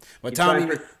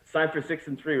Tommy signed for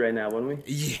 6-3 right now, wouldn't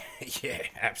we? Yeah,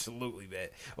 absolutely, man.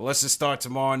 Well, let's just start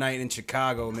tomorrow night in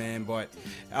Chicago, man. But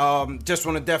just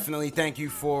want to definitely thank you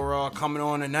for coming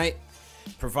on tonight,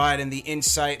 providing the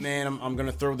insight, man. I'm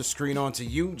gonna throw the screen on to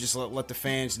you. Just let the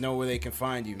fans know where they can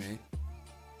find you, man.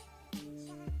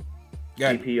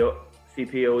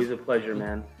 CP, always a pleasure,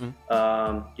 man.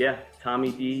 Mm-hmm.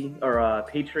 Tommy D, or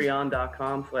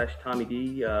patreon.com/Tommy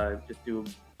D. Just do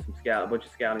a bunch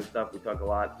of scouting stuff. We talk a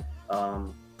lot.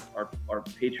 Our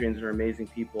patrons are amazing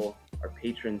people.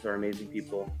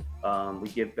 We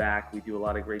give back. We do a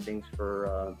lot of great things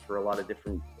for a lot of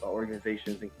different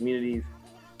organizations and communities.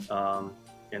 And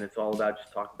it's all about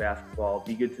just talk basketball.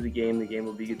 Be good to the game. The game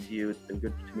will be good to you. It's been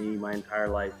good to me my entire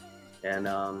life. And,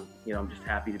 I'm just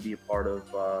happy to be a part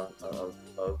of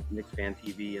Knicks Fan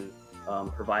TV and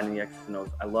providing the X's and O's.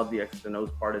 I love the X's and O's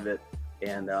part of it,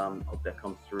 and hope that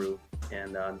comes through.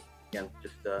 And, again,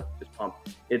 just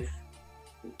pumped.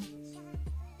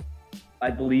 I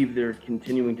believe they're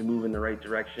continuing to move in the right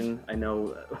direction. I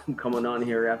know I'm coming on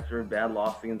here after a bad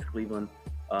loss against Cleveland,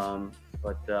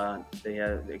 but they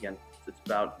have, again, it's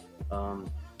about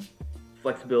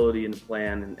flexibility and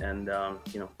plan, and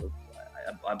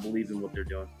I believe in what they're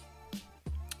doing.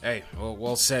 Hey,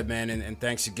 well said, man, and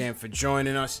thanks again for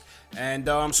joining us. And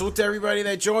salute to everybody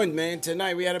that joined, man.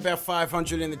 Tonight we had about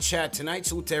 500 in the chat tonight.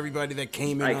 Salute to everybody that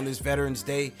came in on this Veterans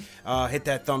Day. Hit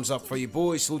that thumbs up for you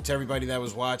boys. Salute to everybody that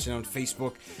was watching on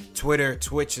Facebook, Twitter,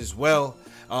 Twitch as well.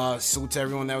 Salute to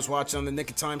everyone that was watching on the Nick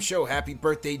of Time show. Happy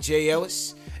birthday, Jay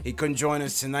Ellis. He couldn't join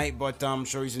us tonight, but I'm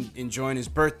sure he's enjoying his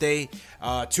birthday.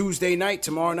 Tuesday night,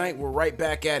 tomorrow night, we're right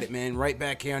back at it, man. Right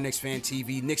back here on Knicks Fan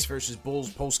TV. Knicks versus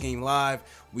Bulls post-game live.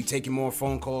 We taking more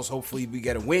phone calls. Hopefully we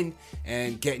get a win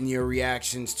and getting your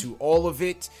reactions to all of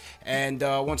it. And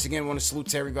once again, want to salute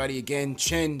to everybody again.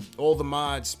 Chen, all the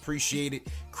mods, appreciate it.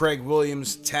 Craig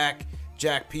Williams, Tack,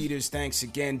 Jack Peters, thanks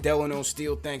again. Delano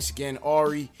Steele, thanks again.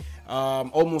 Ari,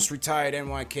 almost retired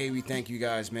NYK, we thank you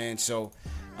guys, man. So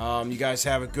you guys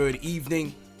have a good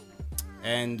evening,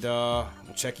 and we'll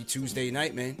check you Tuesday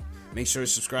night, man. Make sure to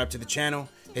subscribe to the channel,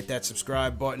 hit that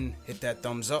subscribe button, hit that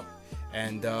thumbs up,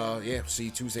 and we'll see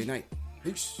you Tuesday night.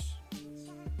 Peace.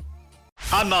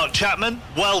 I'm Mark Chapman.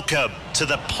 Welcome to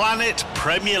the Planet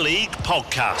Premier League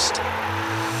podcast.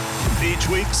 Each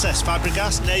week, Cesc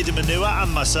Fabregas, Nader Manua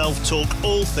and myself talk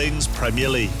all things Premier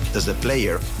League. As a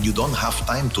player, you don't have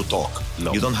time to talk.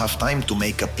 No. You don't have time to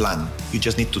make a plan. You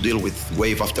just need to deal with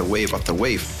wave after wave after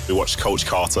wave. We watched Coach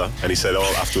Carter, and he said,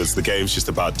 afterwards, the game's just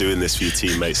about doing this for your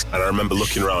teammates. And I remember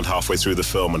looking around halfway through the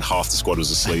film and half the squad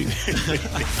was asleep.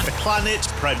 Planet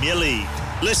Premier League.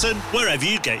 Listen wherever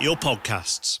you get your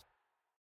podcasts.